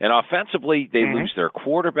 And offensively, they lose their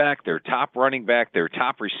quarterback, their top running back, their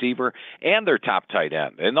top receiver, and their top tight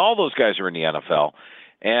end. And all those guys are in the NFL.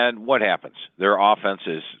 And what happens? Their offense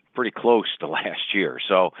is pretty close to last year.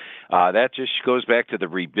 So that just goes back to the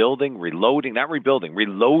reloading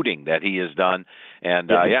that he has done.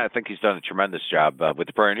 And, I think he's done a tremendous job with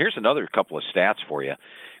the program. And here's another couple of stats for you.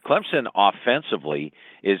 Clemson offensively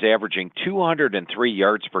is averaging 203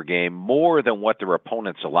 yards per game, more than what their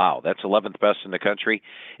opponents allow. That's 11th best in the country.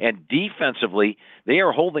 And defensively, they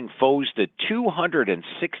are holding foes to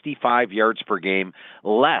 265 yards per game,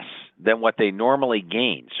 less than what they normally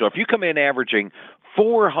gain. So if you come in averaging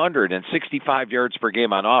 465 yards per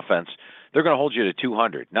game on offense, they're going to hold you to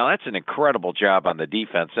 200. Now, that's an incredible job on the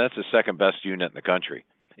defense. That's the second best unit in the country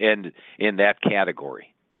in that category.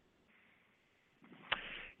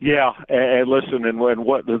 Yeah, and listen, and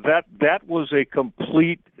that was a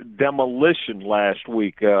complete demolition last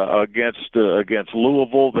week against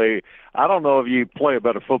Louisville. I don't know if you play a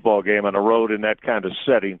better football game on the road in that kind of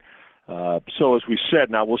setting. So as we said,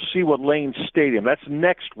 now we'll see what Lane Stadium. That's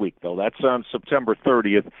next week, though. That's on September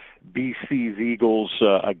 30th. BC's Eagles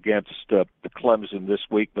against the Clemson this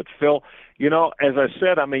week. But Phil, as I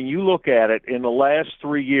said, I mean, you look at it in the last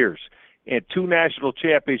 3 years. In 2 national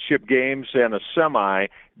championship games and a semi,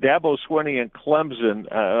 Dabo Swinney and Clemson,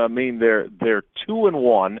 they're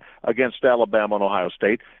 2-1 against Alabama and Ohio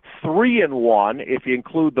State, 3-1 if you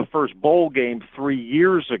include the first bowl game 3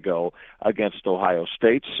 years ago against Ohio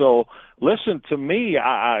State. So listen to me,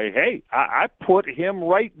 I put him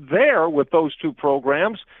right there with those 2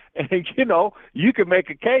 programs, and you can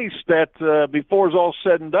make a case that before it's all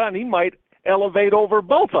said and done, he might elevate over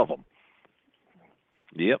both of them.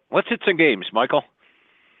 Yep. Let's hit some games, Michael.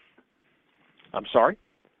 I'm sorry?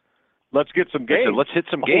 Let's get some games. Let's hit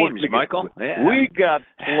some games, Michael. Yeah. We got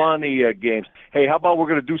plenty of games. Hey, how about we're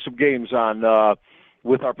going to do some games on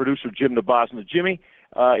with our producer, Jim Nabosna. Jimmy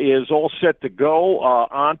is all set to go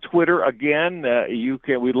on Twitter again.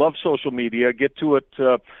 We love social media. Get to it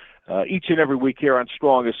each and every week here on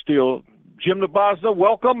Strong as Steel. Jim Nabosna,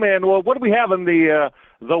 welcome. And what do we have in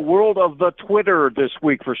the world of the Twitter this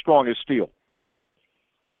week for Strong as Steel?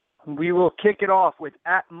 We will kick it off with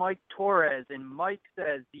 @Mike Torres, and Mike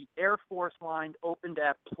says the Air Force line opened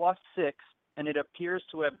at +6, and it appears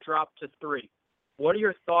to have dropped to 3. What are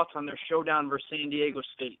your thoughts on their showdown versus San Diego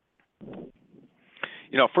State?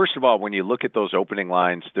 First of all, when you look at those opening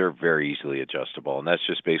lines, they're very easily adjustable, and that's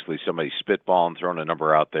just basically somebody spitballing, throwing a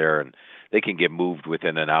number out there, and they can get moved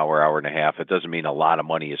within an hour, hour and a half. It doesn't mean a lot of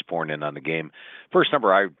money is pouring in on the game. First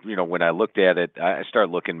number, when I looked at it, I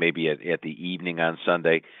started looking maybe at the evening on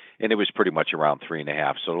Sunday, and it was pretty much around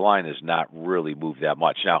 3.5. So the line has not really moved that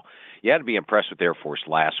much. Now, you had to be impressed with Air Force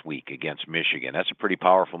last week against Michigan. That's a pretty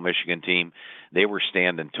powerful Michigan team. They were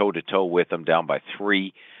standing toe-to-toe with them, down by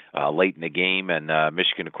 3. Late in the game, and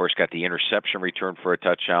Michigan, of course, got the interception return for a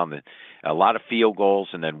touchdown, a lot of field goals,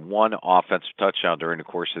 and then one offensive touchdown during the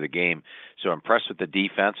course of the game. So impressed with the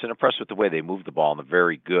defense and impressed with the way they moved the ball in the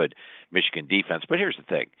very good Michigan defense. But here's the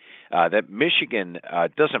thing, that Michigan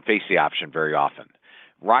doesn't face the option very often.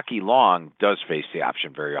 Rocky Long does face the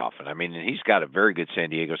option very often. I mean, he's got a very good San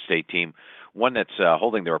Diego State team, one that's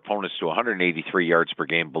holding their opponents to 183 yards per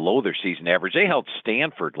game, below their season average. They held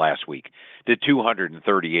Stanford last week to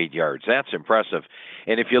 238 yards. That's impressive.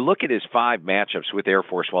 And if you look at his 5 matchups with Air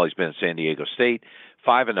Force while he's been at San Diego State,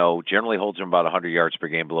 5-0, generally holds him about 100 yards per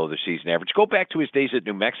game below their season average. Go back to his days at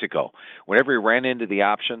New Mexico. Whenever he ran into the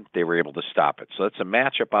option, they were able to stop it. So that's a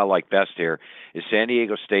matchup I like best here, is San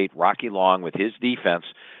Diego State, Rocky Long with his defense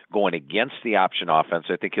going against the option offense.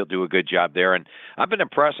 I think he'll do a good job there. And I've been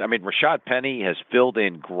impressed. I mean, Rashad Penny has filled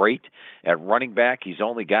in great at running back. He's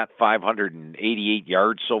only got 588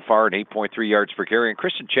 yards so far and 8.3 yards per carry. And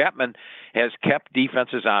Christian Chapman has kept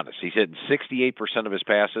defenses honest. He's hitting 68% of his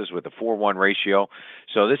passes with a 4-1 ratio.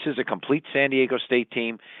 So this is a complete San Diego State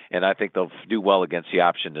team, and I think they'll do well against the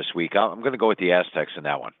option this week. I'm going to go with the Aztecs in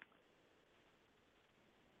that one.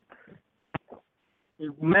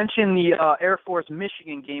 You mentioned the Air Force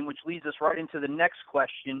Michigan game, which leads us right into the next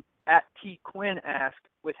question. At T. Quinn asked,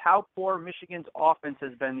 with how poor Michigan's offense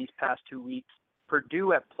has been these past 2 weeks,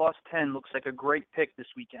 Purdue at +10 looks like a great pick this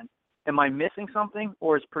weekend. Am I missing something,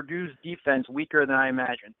 or is Purdue's defense weaker than I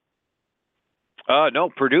imagined? No,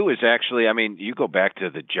 Purdue is actually, I mean, you go back to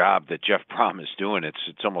the job that Jeff Brom is doing,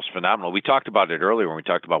 it's almost phenomenal. We talked about it earlier when we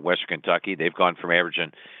talked about Western Kentucky. They've gone from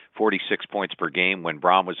averaging 46 points per game when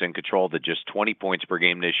Brom was in control to just 20 points per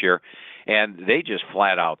game this year. And they just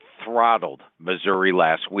flat out throttled Missouri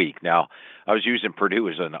last week. Now, I was using Purdue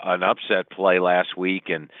as an upset play last week,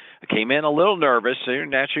 and I came in a little nervous. So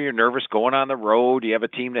naturally, you're nervous going on the road. You have a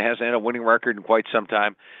team that hasn't had a winning record in quite some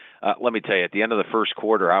time. Let me tell you, at the end of the first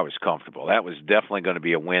quarter, I was comfortable. That was definitely going to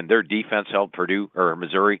be a win. Their defense held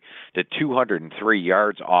Missouri to 203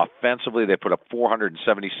 yards. Offensively, they put up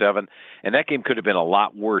 477, and that game could have been a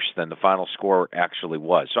lot worse than the final score actually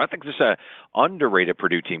was. So I think this is an underrated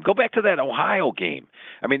Purdue team. Go back to that Ohio game.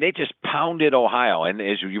 I mean, they just pounded Ohio, and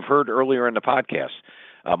as you've heard earlier in the podcast,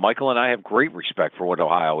 Michael and I have great respect for what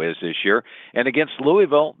Ohio is this year. And against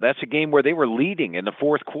Louisville, that's a game where they were leading in the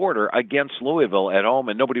fourth quarter against Louisville at home,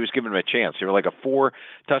 and nobody was giving them a chance. They were like a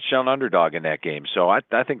 4-touchdown underdog in that game. So I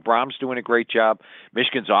think Brom's doing a great job.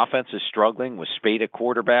 Michigan's offense is struggling with Spade at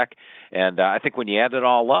quarterback. And I think when you add it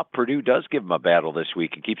all up, Purdue does give them a battle this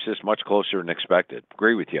week and keeps this much closer than expected.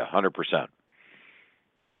 Agree with you, 100%.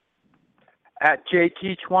 At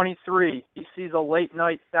JT23, he sees a late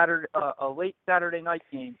Saturday night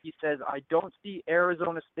game. He says, I don't see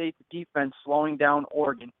Arizona State's defense slowing down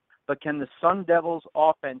Oregon, but can the Sun Devils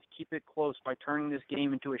offense keep it close by turning this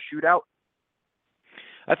game into a shootout?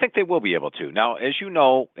 I think they will be able to. Now, as you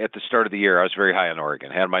know, at the start of the year, I was very high on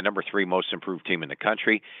Oregon. I had my number 3 most improved team in the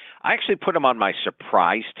country. I actually put them on my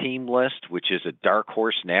surprise team list, which is a dark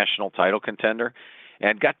horse national title contender,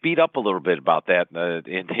 and got beat up a little bit about that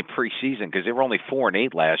in the preseason because they were only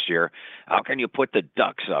 4-8 last year. How can you put the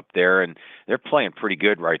Ducks up there? And they're playing pretty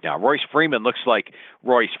good right now. Royce Freeman looks like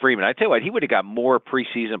Royce Freeman. I tell you what, he would have got more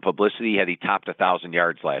preseason publicity had he topped 1,000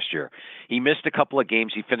 yards last year. He missed a couple of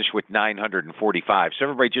games. He finished with 945, so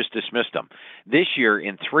everybody just dismissed him. This year,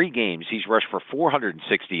 in 3 games, he's rushed for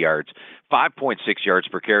 460 yards, 5.6 yards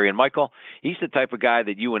per carry. And, Michael, he's the type of guy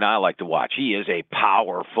that you and I like to watch. He is a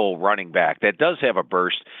powerful running back that does have a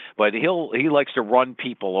burst, but he likes to run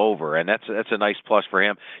people over, and that's a nice plus for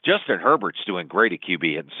him. Justin Herbert's doing great at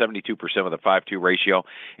QB, at 72% with a 5-2 ratio,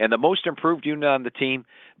 and the most improved unit on the team,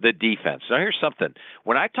 the defense. Now, here's something.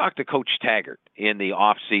 When I talked to Coach Taggart in the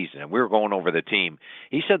offseason, and we were going over the team,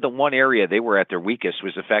 he said the one area they were at their weakest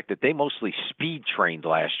was the fact that they mostly speed trained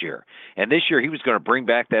last year. And this year he was going to bring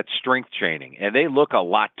back that strength training, and they look a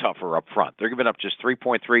lot tougher up front. They're giving up just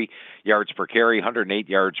 3.3 yards per carry, 108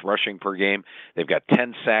 yards rushing per game. They've got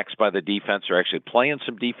 10 sacks by the defense. They're actually playing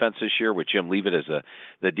some defense this year with Jim Leavitt as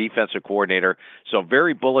the defensive coordinator. So I'm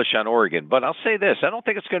very bullish on Oregon. But I'll say this, I don't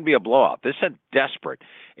think it's going to be a blowout. This is a desperate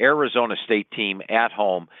Arizona State team at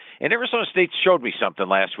home. And Arizona State showed me something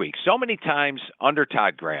last week. So many times under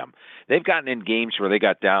Todd Graham, they've gotten in games where they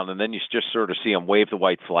got down, and then you just sort of see them wave the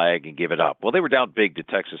white flag and give it up. Well, they were down big to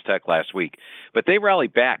Texas Tech last week, but they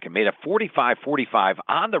rallied back and made a 45-45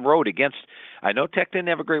 on the road against, I know Tech didn't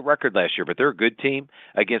have a great record last year, but they're a good team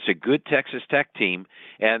against a good Texas Tech team,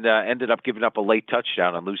 and ended up giving up a late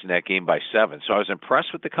touchdown and losing that game by 7. So I was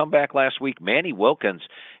impressed with the comeback last week. Manny Wilkins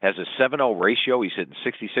has a 7-0 ratio. He's hitting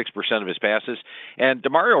 66% of his passes. And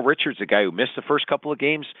Demario Richards, the guy who missed the first couple of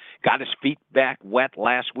games, got his feet back wet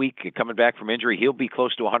last week, coming back from injury. He'll be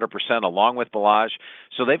close to 100% along with Balaj.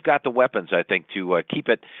 So they've got the weapons, I think, to keep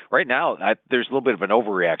it. Right now, there's a little bit of an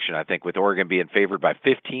overreaction, I think, with Oregon being favored by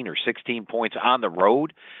 15 or 16 points on the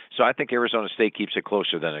road. So I think Arizona State keeps it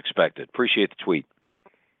closer than expected. Appreciate the tweet.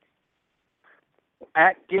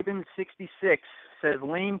 At Gibbons66 says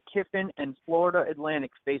Lane Kiffin and Florida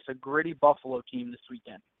Atlantic face a gritty Buffalo team this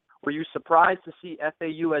weekend. Were you surprised to see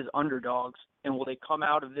FAU as underdogs, and will they come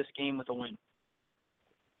out of this game with a win?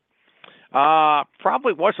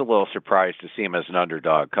 Probably was a little surprised to see him as an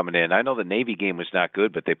underdog coming in. I know the Navy game was not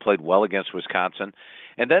good, but they played well against Wisconsin.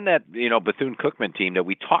 And then that, Bethune-Cookman team that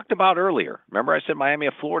we talked about earlier. Remember I said Miami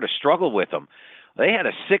of Florida struggled with them. They had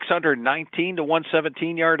a 619 to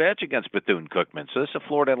 117-yard edge against Bethune-Cookman. So this is a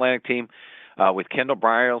Florida Atlantic team with Kendall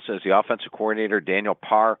Briles as the offensive coordinator, Daniel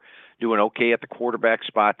Parr doing okay at the quarterback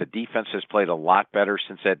spot. The defense has played a lot better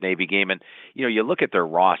since that Navy game. And, you look at their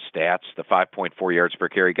raw stats, the 5.4 yards per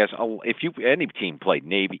carry. Guys, if any team played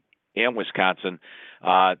Navy and Wisconsin,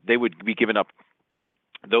 they would be giving up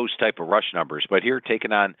those type of rush numbers. But here,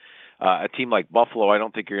 taking on a team like Buffalo, I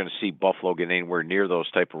don't think you're going to see Buffalo get anywhere near those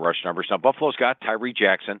type of rush numbers. Now, Buffalo's got Tyree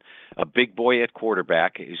Jackson, a big boy at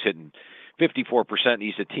quarterback. He's hitting 54%.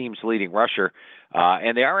 He's the team's leading rusher.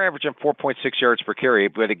 And they are averaging 4.6 yards per carry.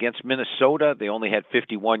 But against Minnesota, they only had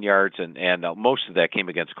 51 yards, and most of that came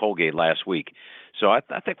against Colgate last week. So I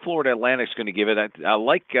think Florida Atlantic's going to give it. I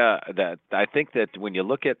like that. I think that when you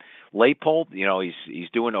look at Leipold, he's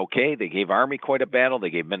doing okay. They gave Army quite a battle. They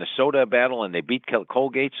gave Minnesota a battle, and they beat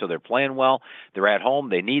Colgate, so they're playing well. They're at home.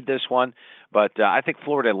 They need this one. But I think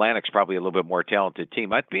Florida Atlantic's probably a little bit more talented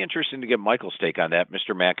team. I'd be interested to get Michael's take on that,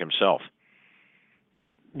 Mr. Mack himself.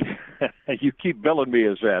 You keep billing me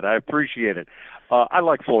as that. I appreciate it. I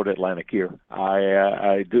like Florida Atlantic here.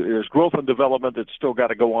 I do. There's growth and development that's still got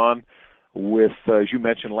to go on with, as you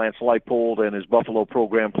mentioned, Lance Leipold and his Buffalo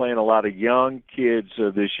program playing a lot of young kids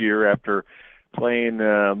this year after playing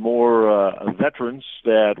more veterans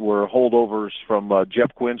that were holdovers from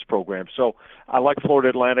Jeff Quinn's program. So I like Florida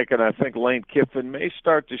Atlantic, and I think Lane Kiffin may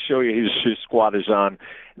start to show you his squad is on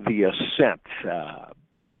the ascent.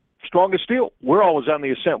 Strong as steel. We're always on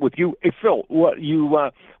the ascent with you. Hey, Phil, when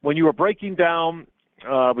you were breaking down,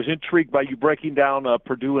 I was intrigued by you breaking down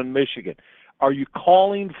Purdue and Michigan. Are you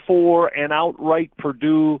calling for an outright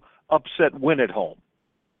Purdue upset win at home?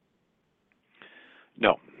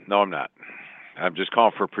 No, I'm not. I'm just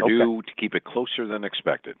calling for Purdue to keep it closer than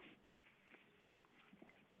expected.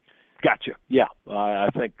 Gotcha. Yeah, I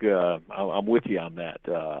think I'm with you on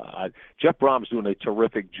that. Jeff Brom's doing a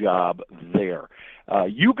terrific job there.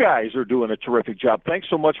 You guys are doing a terrific job. Thanks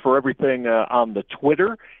so much for everything on the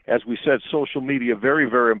Twitter. As we said, social media, very,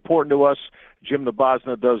 very important to us. Jim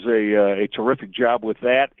Nabosna does a terrific job with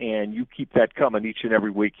that, and you keep that coming each and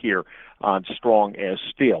every week here on Strong as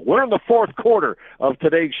Steel. We're in the fourth quarter of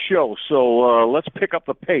today's show, so let's pick up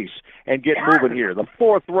the pace and get moving here. The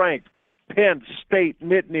fourth-ranked Penn State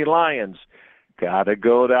Nittany Lions got to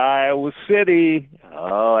go to Iowa City.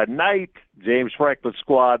 At night, James Franklin's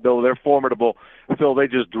squad, though, they're formidable. Phil, they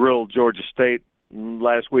just drilled Georgia State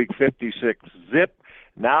last week, 56-zip.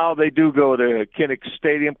 Now they do go to Kinnick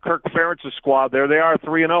Stadium. Kirk Ferentz's squad, there they are,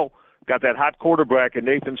 3-0. Got that hot quarterback in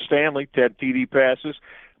Nathan Stanley, 10 TD passes.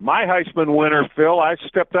 My Heisman winner, Phil, I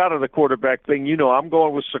stepped out of the quarterback thing. I'm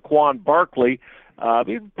going with Saquon Barkley.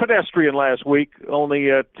 Pedestrian last week, only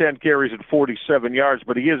 10 carries at 47 yards,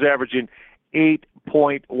 but he is averaging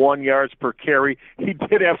 8.1 yards per carry. He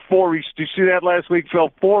did have did you see that last week,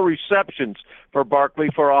 Phil? 4 receptions for Barkley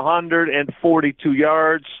for 142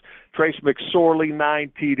 yards. Trace McSorley,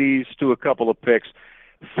 9 TDs to a couple of picks.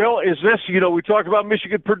 Phil, is this, we talked about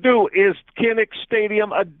Michigan-Purdue. Is Kinnick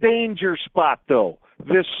Stadium a danger spot, though,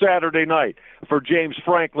 this Saturday night for James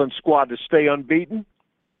Franklin's squad to stay unbeaten?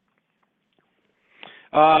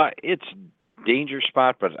 It's danger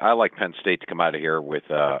spot, but I like Penn State to come out of here with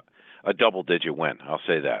a a double-digit win. I'll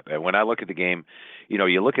say that. And when I look at the game,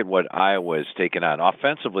 you look at what Iowa's taken on.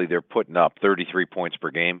 Offensively, they're putting up 33 points per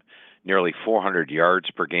game, nearly 400 yards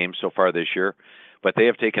per game so far this year. But they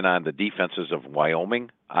have taken on the defenses of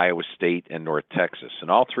Wyoming, Iowa State, and North Texas.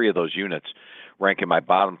 And all three of those units rank in my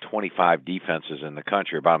bottom 25 defenses in the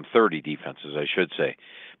country, or bottom 30 defenses, I should say.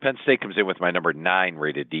 Penn State comes in with my number 9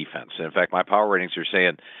 rated defense. And in fact, my power ratings are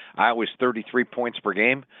saying Iowa's 33 points per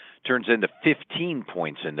game turns into 15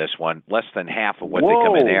 points in this one, less than half of what they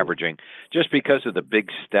come in averaging, just because of the big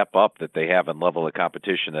step up that they have in level of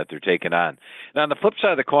competition that they're taking on. Now, on the flip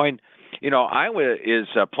side of the coin, Iowa is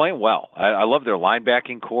playing well. I love their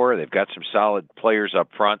linebacking core. They've got some solid players up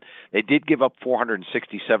front. They did give up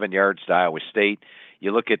 467 yards to Iowa State.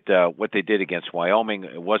 You look at what they did against Wyoming,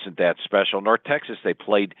 it wasn't that special. North Texas, they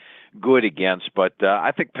played good against, but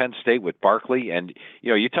I think Penn State with Barkley, and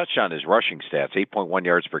you touched on his rushing stats, 8.1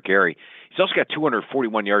 yards per carry. He's also got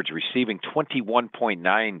 241 yards receiving,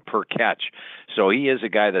 21.9 per catch. So he is a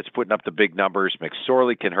guy that's putting up the big numbers.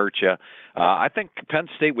 McSorley can hurt you. I think Penn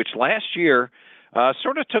State, which last year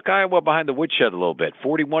sort of took Iowa behind the woodshed a little bit,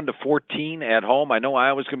 41-14 at home. I know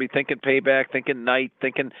Iowa's going to be thinking payback, thinking night,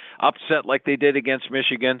 thinking upset like they did against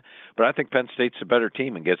Michigan, but I think Penn State's a better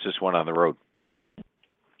team and gets this one on the road.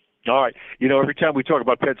 All right. Every time we talk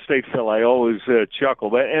about Penn State, Phil, I always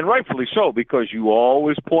chuckle, and rightfully so, because you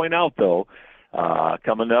always point out, though,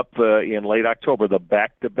 coming up in late October, the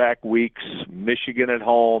back-to-back weeks, Michigan at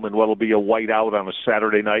home, and what'll be a whiteout on a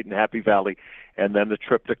Saturday night in Happy Valley, and then the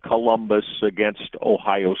trip to Columbus against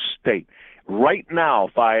Ohio State. Right now,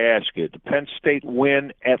 if I ask you, did Penn State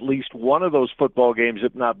win at least one of those football games,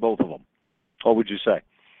 if not both of them? What would you say?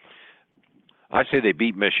 I say they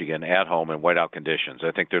beat Michigan at home in whiteout conditions.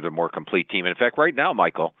 I think they're the more complete team. In fact, right now,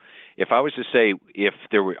 Michael, if I was to say if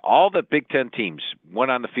there were all the Big Ten teams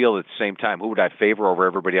went on the field at the same time, who would I favor over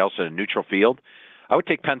everybody else in a neutral field? I would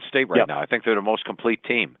take Penn State right now. I think they're the most complete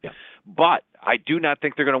team. Yep. But I do not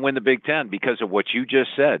think they're going to win the Big Ten because of what you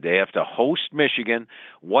just said. They have to host Michigan,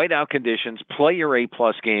 whiteout conditions, play your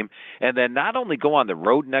A-plus game, and then not only go on the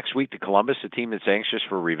road next week to Columbus, a team that's anxious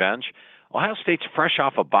for revenge. Ohio State's fresh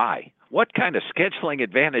off a bye. What kind of scheduling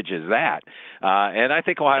advantage is that? And I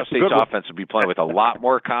think Ohio State's offense will be playing with a lot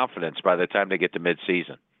more confidence by the time they get to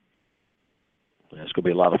midseason. It's going to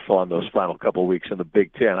be a lot of fun those final couple of weeks in the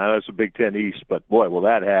Big Ten. I know it's the Big Ten East, but boy, will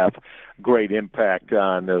that have great impact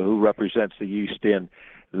on who represents the East in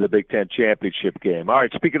the Big Ten championship game. All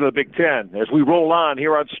right, speaking of the Big Ten, as we roll on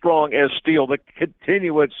here on Strong as Steel, the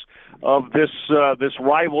continuance of this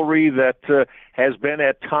rivalry that has been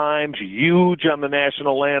at times huge on the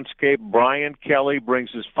national landscape. Brian Kelly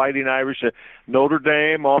brings his Fighting Irish to Notre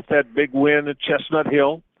Dame off that big win at Chestnut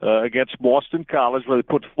Hill against Boston College, where they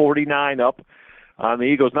put 49 up on the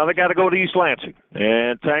Eagles. Now they got to go to East Lansing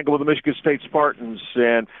and tangle with the Michigan State Spartans.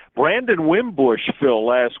 And Brandon Wimbush, Phil,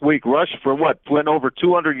 last week rushed for went over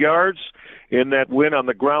 200 yards in that win on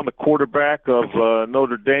the ground. The quarterback of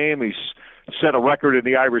Notre Dame, he's set a record in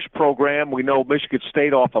the Irish program. We know Michigan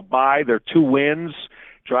State off a bye. They're 2 wins.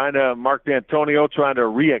 Mark D'Antonio trying to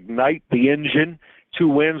reignite the engine. 2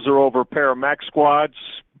 wins are over a pair of MAC squads,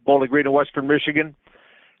 Bowling Green and Western Michigan.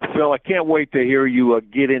 Phil, I can't wait to hear you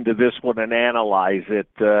get into this one and analyze it.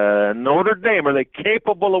 Notre Dame, are they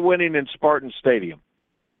capable of winning in Spartan Stadium?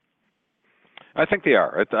 I think they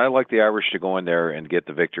are. I like the Irish to go in there and get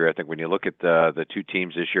the victory. I think when you look at the 2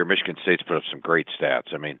 teams this year, Michigan State's put up some great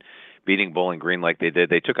stats. I mean, beating Bowling Green like they did.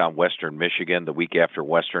 They took on Western Michigan the week after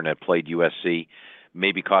Western had played USC.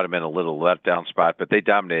 Maybe caught them in a little letdown spot, but they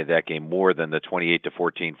dominated that game more than the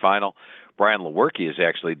 28-14 final. Brian Lewerke is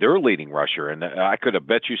actually their leading rusher, and I could have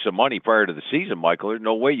bet you some money prior to the season, Michael. There's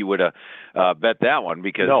no way you would have bet that one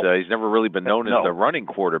because he's never really been known as the running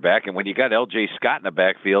quarterback. And when you got L.J. Scott in the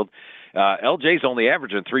backfield, L.J.'s only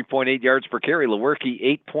averaging 3.8 yards per carry. Lewerke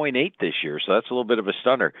 8.8 this year, so that's a little bit of a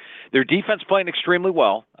stunner. Their defense playing extremely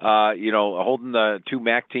well, holding the 2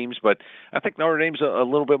 MAC teams, but I think Notre Dame's a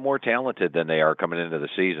little bit more talented than they are coming into the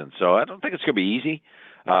season. So I don't think it's going to be easy.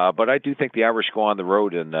 But I do think the Irish go on the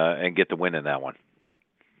road and get the win in that one.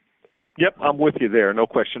 Yep, I'm with you there, no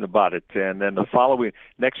question about it. And then the following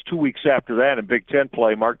next 2 weeks after that in Big Ten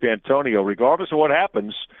play, Mark D'Antonio, regardless of what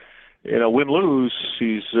happens, win-lose,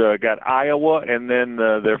 he's got Iowa and then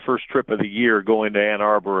their first trip of the year going to Ann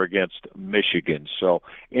Arbor against Michigan. So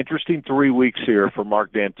interesting 3 weeks here for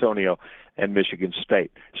Mark D'Antonio and Michigan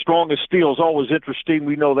State. Strong as steel is always interesting.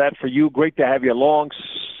 We know that for you. Great to have you along.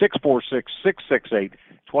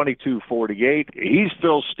 646-668-2248. He's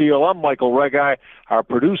Phil Steele. I'm Michael Reghi. Our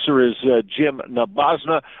producer is Jim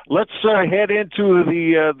Nabosna. Let's head into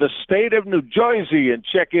the state of New Jersey and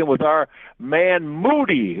check in with our man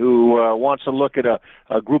Moody, who wants to look at a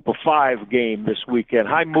Group of 5 game this weekend.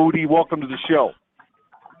 Hi, Moody. Welcome to the show.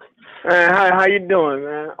 Hi, how you doing,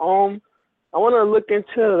 man? I want to look into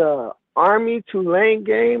the Army-Tulane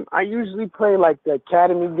game. I usually play like the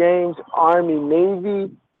Academy games,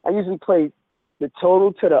 Army-Navy. I usually play the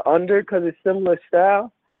total to the under because it's similar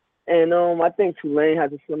style. And I think Tulane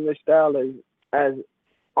has a similar style as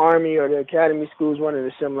Army or the Academy schools running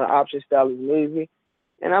a similar option style as Navy.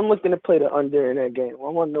 And I'm looking to play the under in that game. I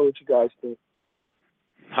want to know what you guys think.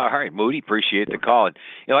 All right, Moody, appreciate the call. And,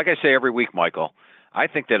 like I say every week, Michael, I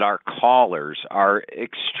think that our callers are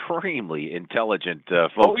extremely intelligent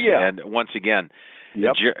folks. Oh, yeah. And once again,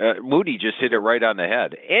 yep. Moody just hit it right on the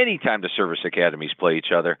head. Anytime the service academies play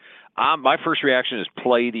each other, my first reaction is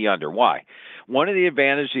play the under. Why? One of the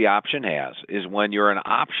advantages the option has is when you're an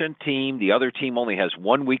option team, the other team only has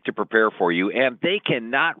 1 week to prepare for you, and they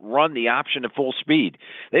cannot run the option at full speed.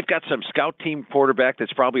 They've got some scout team quarterback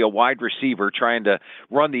that's probably a wide receiver trying to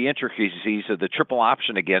run the intricacies of the triple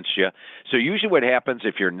option against you. So usually what happens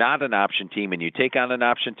if you're not an option team and you take on an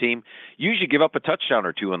option team, you usually give up a touchdown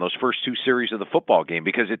or two in those first 2 series of the football game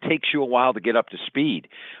because it takes you a while to get up to speed.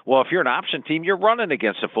 Well, if you're an option team, you're running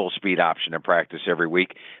against a full speed option in practice every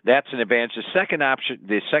week. That's an advantage.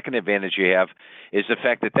 The second advantage you have is the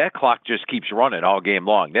fact that clock just keeps running all game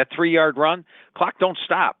long. That 3-yard run, clock don't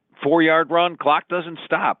stop. 4-yard run, clock doesn't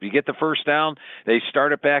stop. You get the first down, they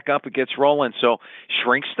start it back up, it gets rolling. So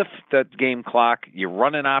shrinks the game clock. You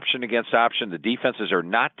run an option against option. The defenses are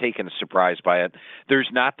not taken as surprised by it.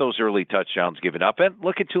 There's not those early touchdowns given up. And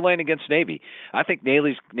look at Tulane against Navy. I think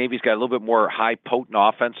Navy's got a little bit more high potent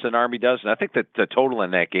offense than Army does, and I think that the total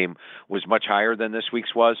in that game was much higher than this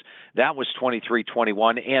week's was. That was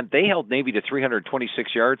 23-21, and they held Navy to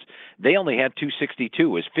 326 yards. They only had 262. It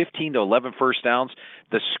was 15-11 first downs.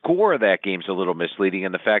 The score of that game is a little misleading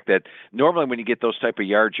in the fact that normally when you get those type of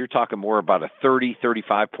yards, you're talking more about a 30,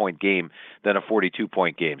 35-point game than a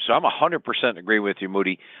 42-point game. So I'm 100% agree with you,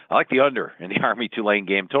 Moody. I like the under in the Army-Tulane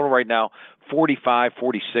game. Total right now,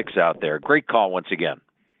 45-46 out there. Great call once again.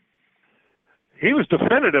 He was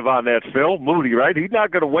definitive on that, Phil. Moody, right? He's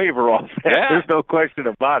not going to waver off that. Yeah. There's no question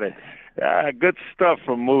about it. Good stuff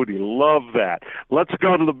from Moody. Love that. Let's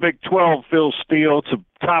go to the Big 12, Phil Steele. It's a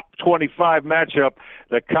top 25 matchup.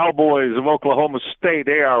 The Cowboys of Oklahoma State,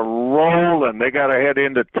 they are rolling. They got to head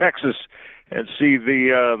into Texas and see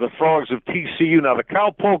the Frogs of TCU. Now, the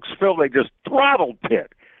Cowpokes, Phil, they just throttled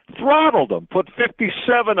Pitt. Throttled them, put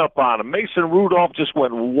 57 up on them. Mason Rudolph just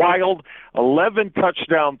went wild. 11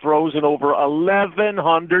 touchdown throws and over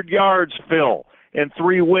 1,100 yards, Phil, and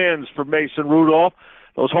 3 wins for Mason Rudolph.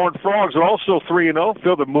 Those Horned Frogs are also 3-0.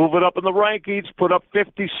 Phil, they're moving up in the rankings, put up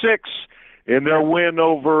 56 in their win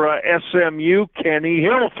over SMU. Kenny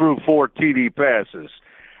Hill threw 4 TD passes.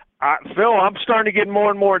 Phil, I'm starting to get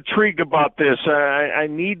more and more intrigued about this. I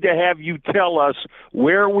need to have you tell us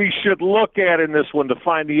where we should look at in this one to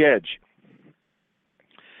find the edge.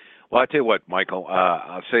 Well, I'll tell you what, Michael,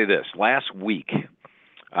 I'll say this. Last week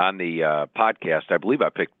on the podcast, I believe I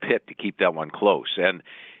picked Pitt to keep that one close. And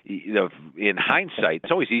in hindsight,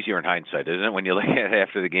 it's always easier in hindsight, isn't it, when you look at it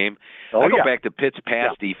after the game? I go back to Pitt's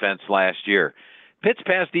pass defense last year. Pitt's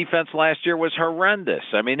pass defense last year was horrendous.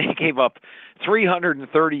 I mean, they gave up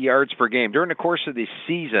 330 yards per game. During the course of the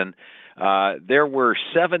season, there were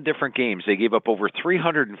 7 different games. They gave up over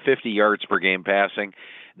 350 yards per game passing.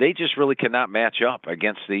 They just really cannot match up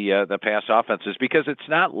against the pass offenses because it's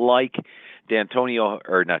not like Narduzzi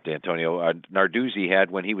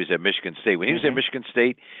had when he was at Michigan State. When he was at Michigan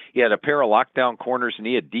State, he had a pair of lockdown corners and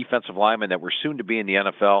he had defensive linemen that were soon to be in the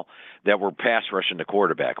NFL that were pass rushing the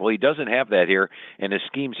quarterback. Well, he doesn't have that here, and his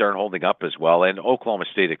schemes aren't holding up as well, and Oklahoma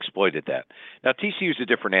State exploited that. Now, TCU is a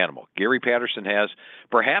different animal. Gary Patterson has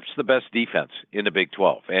perhaps the best defense in the Big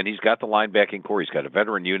 12, and he's got the linebacking core. He's got a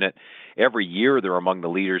veteran unit. Every year they're among the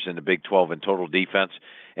leaders in the Big 12 in total defense.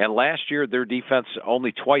 And last year, their defense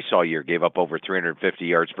only twice all year gave up over 350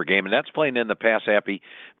 yards per game, and that's playing in the pass-happy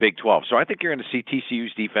Big 12. So I think you're going to see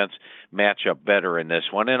TCU's defense match up better in this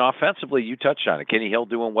one. And offensively, you touched on it. Kenny Hill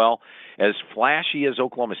doing well. As flashy as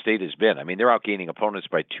Oklahoma State has been, I mean, they're outgaining opponents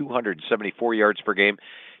by 274 yards per game.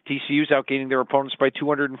 TCU's outgaining their opponents by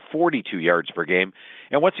 242 yards per game.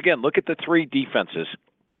 And once again, look at the 3 defenses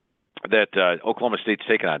that Oklahoma State's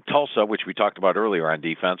taken on Tulsa, which we talked about earlier on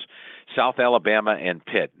defense, South Alabama, and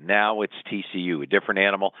Pitt. Now it's TCU, a different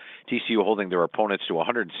animal. TCU holding their opponents to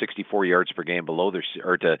 164 yards per game below their,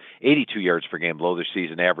 or to 82 yards per game below their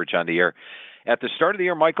season average on the year. At the start of the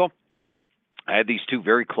year, Michael, I had these two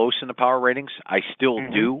very close in the power ratings. I still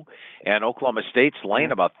do. And Oklahoma State's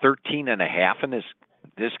laying about 13.5 in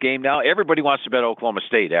this game now. Everybody wants to bet Oklahoma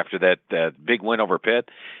State after that big win over Pitt.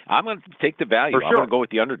 I'm going to take the value. For sure. I'm going to go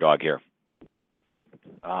with the underdog here.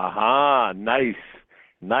 Nice.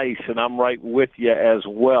 And I'm right with you as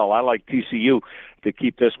well. I like TCU to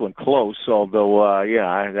keep this one close, although,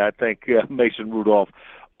 I think Mason Rudolph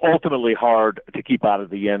ultimately hard to keep out of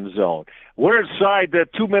the end zone. We're inside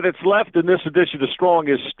 2 minutes left in this edition of Strong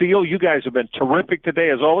as Steel. You guys have been terrific today,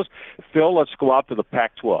 as always. Phil, let's go out to the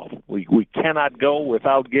Pac-12. We cannot go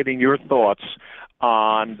without getting your thoughts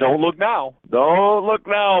on, don't look now,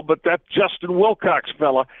 but that Justin Wilcox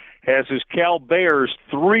fella has his Cal Bears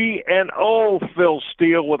 3-0, Phil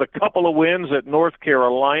Steele, with a couple of wins at North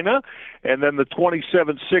Carolina, and then the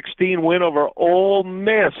 27-16 win over Ole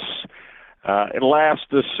Miss.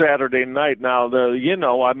 Last Saturday night. Now,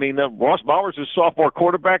 Ross Bowers, his sophomore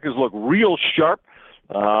quarterback, has looked real sharp.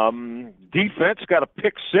 Defense got a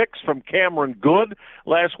pick six from Cameron Good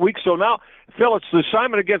last week. So now, Phil, it's the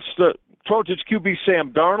assignment against the Trojans QB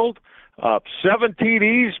Sam Darnold. 7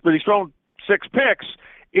 TDs, but he's thrown 6 picks.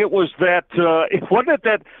 It was that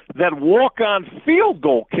walk-on field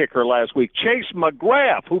goal kicker last week, Chase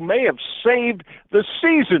McGrath, who may have saved the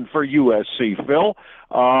season for USC, Phil.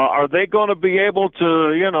 Are they going to be able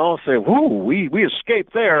to, say, whoo, we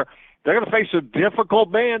escaped there? They're going to face a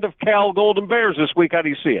difficult band of Cal Golden Bears this week. How do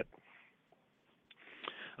you see it?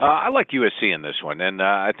 I like USC in this one, and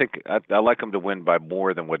I think I like them to win by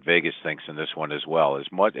more than what Vegas thinks in this one as well. As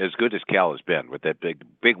good as Cal has been with that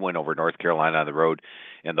big win over North Carolina on the road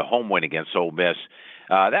and the home win against Ole Miss,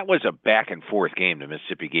 that was a back-and-forth game, the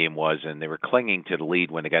Mississippi game was, and they were clinging to the lead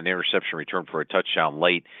when they got an interception return for a touchdown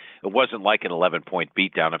late. It wasn't like an 11-point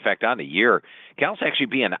beatdown. In fact, on the year, Cal's actually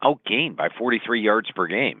being outgained by 43 yards per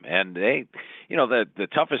game. And they, the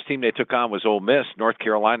toughest team they took on was Ole Miss. North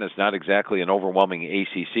Carolina's not exactly an overwhelming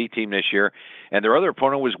ACC team this year. And their other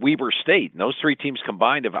opponent was Weber State. And those three teams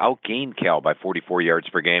combined have outgained Cal by 44 yards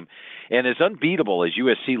per game. And as unbeatable as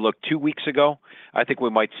USC looked 2 weeks ago, I think we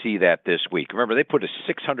might see that this week. Remember, they put a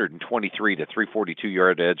 623 to 342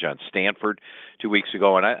 yard edge on Stanford 2 weeks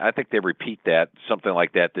ago, and I think they repeat that, something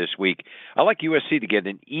like that this week. I like USC to get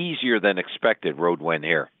an easier than expected road win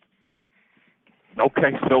here.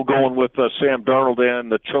 Okay, still going with Sam Darnold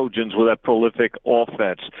and the Trojans with that prolific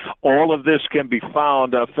offense. All of this can be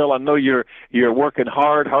found, Phil. I know you're working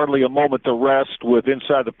hard, hardly a moment to rest with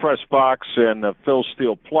Inside the Press Box and Phil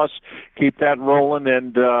Steele Plus. Keep that rolling.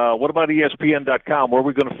 And what about ESPN.com? Where are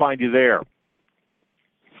we going to find you there?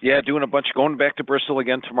 Yeah, going back to Bristol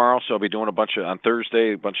again tomorrow. So I'll be doing on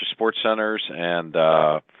Thursday, a bunch of sports centers and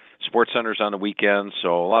sports centers on the weekend.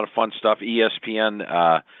 So a lot of fun stuff.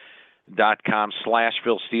 ESPN.com/Phil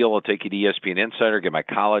Steele. I'll take you to ESPN Insider, get my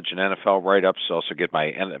college and NFL write-ups, also get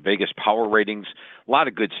my Vegas power ratings. A lot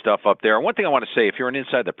of good stuff up there. One thing I want to say, if you're an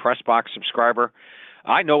Inside the Press Box subscriber,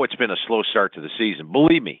 I know it's been a slow start to the season.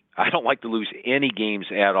 Believe me, I don't like to lose any games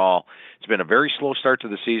at all. It's been a very slow start to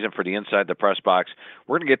the season for the Inside the Press Box.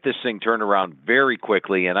 We're going to get this thing turned around very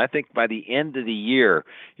quickly, and I think by the end of the year,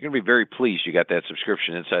 you're going to be very pleased you got that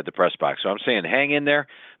subscription Inside the Press Box. So I'm saying hang in there,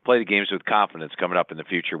 play the games with confidence coming up in the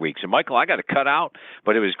future weeks. And, Michael, I got to cut out,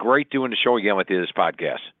 but it was great doing the show again with you, this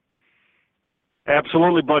podcast.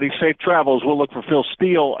 Absolutely, buddy. Safe travels. We'll look for Phil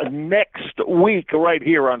Steele next week right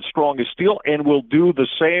here on Strong as Steel, and we'll do the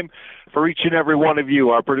same for each and every one of you.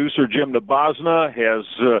 Our producer, Jim Nabosna, has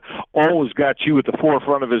always got you at the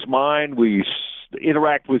forefront of his mind. We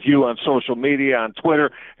interact with you on social media, on Twitter,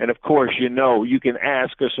 and, of course, you can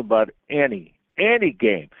ask us about any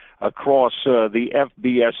game across the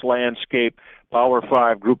FBS landscape. Power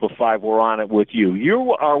 5, Group of 5, we're on it with you.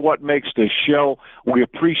 You are what makes this show. We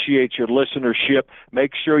appreciate your listenership.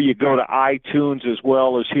 Make sure you go to iTunes as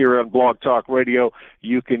well as here on Blog Talk Radio.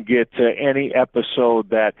 You can get any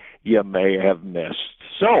episode that you may have missed.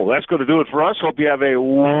 So that's going to do it for us. Hope you have a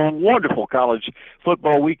wonderful college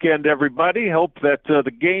football weekend, everybody. Hope that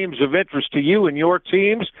the games of interest to you and your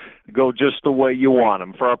teams go just the way you want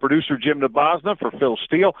them. For our producer, Jim Nabosna, for Phil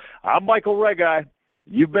Steele, I'm Michael Reghi.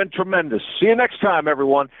 You've been tremendous. See you next time,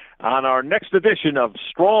 everyone, on our next edition of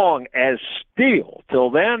Strong as Steel. Till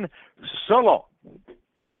then, so long.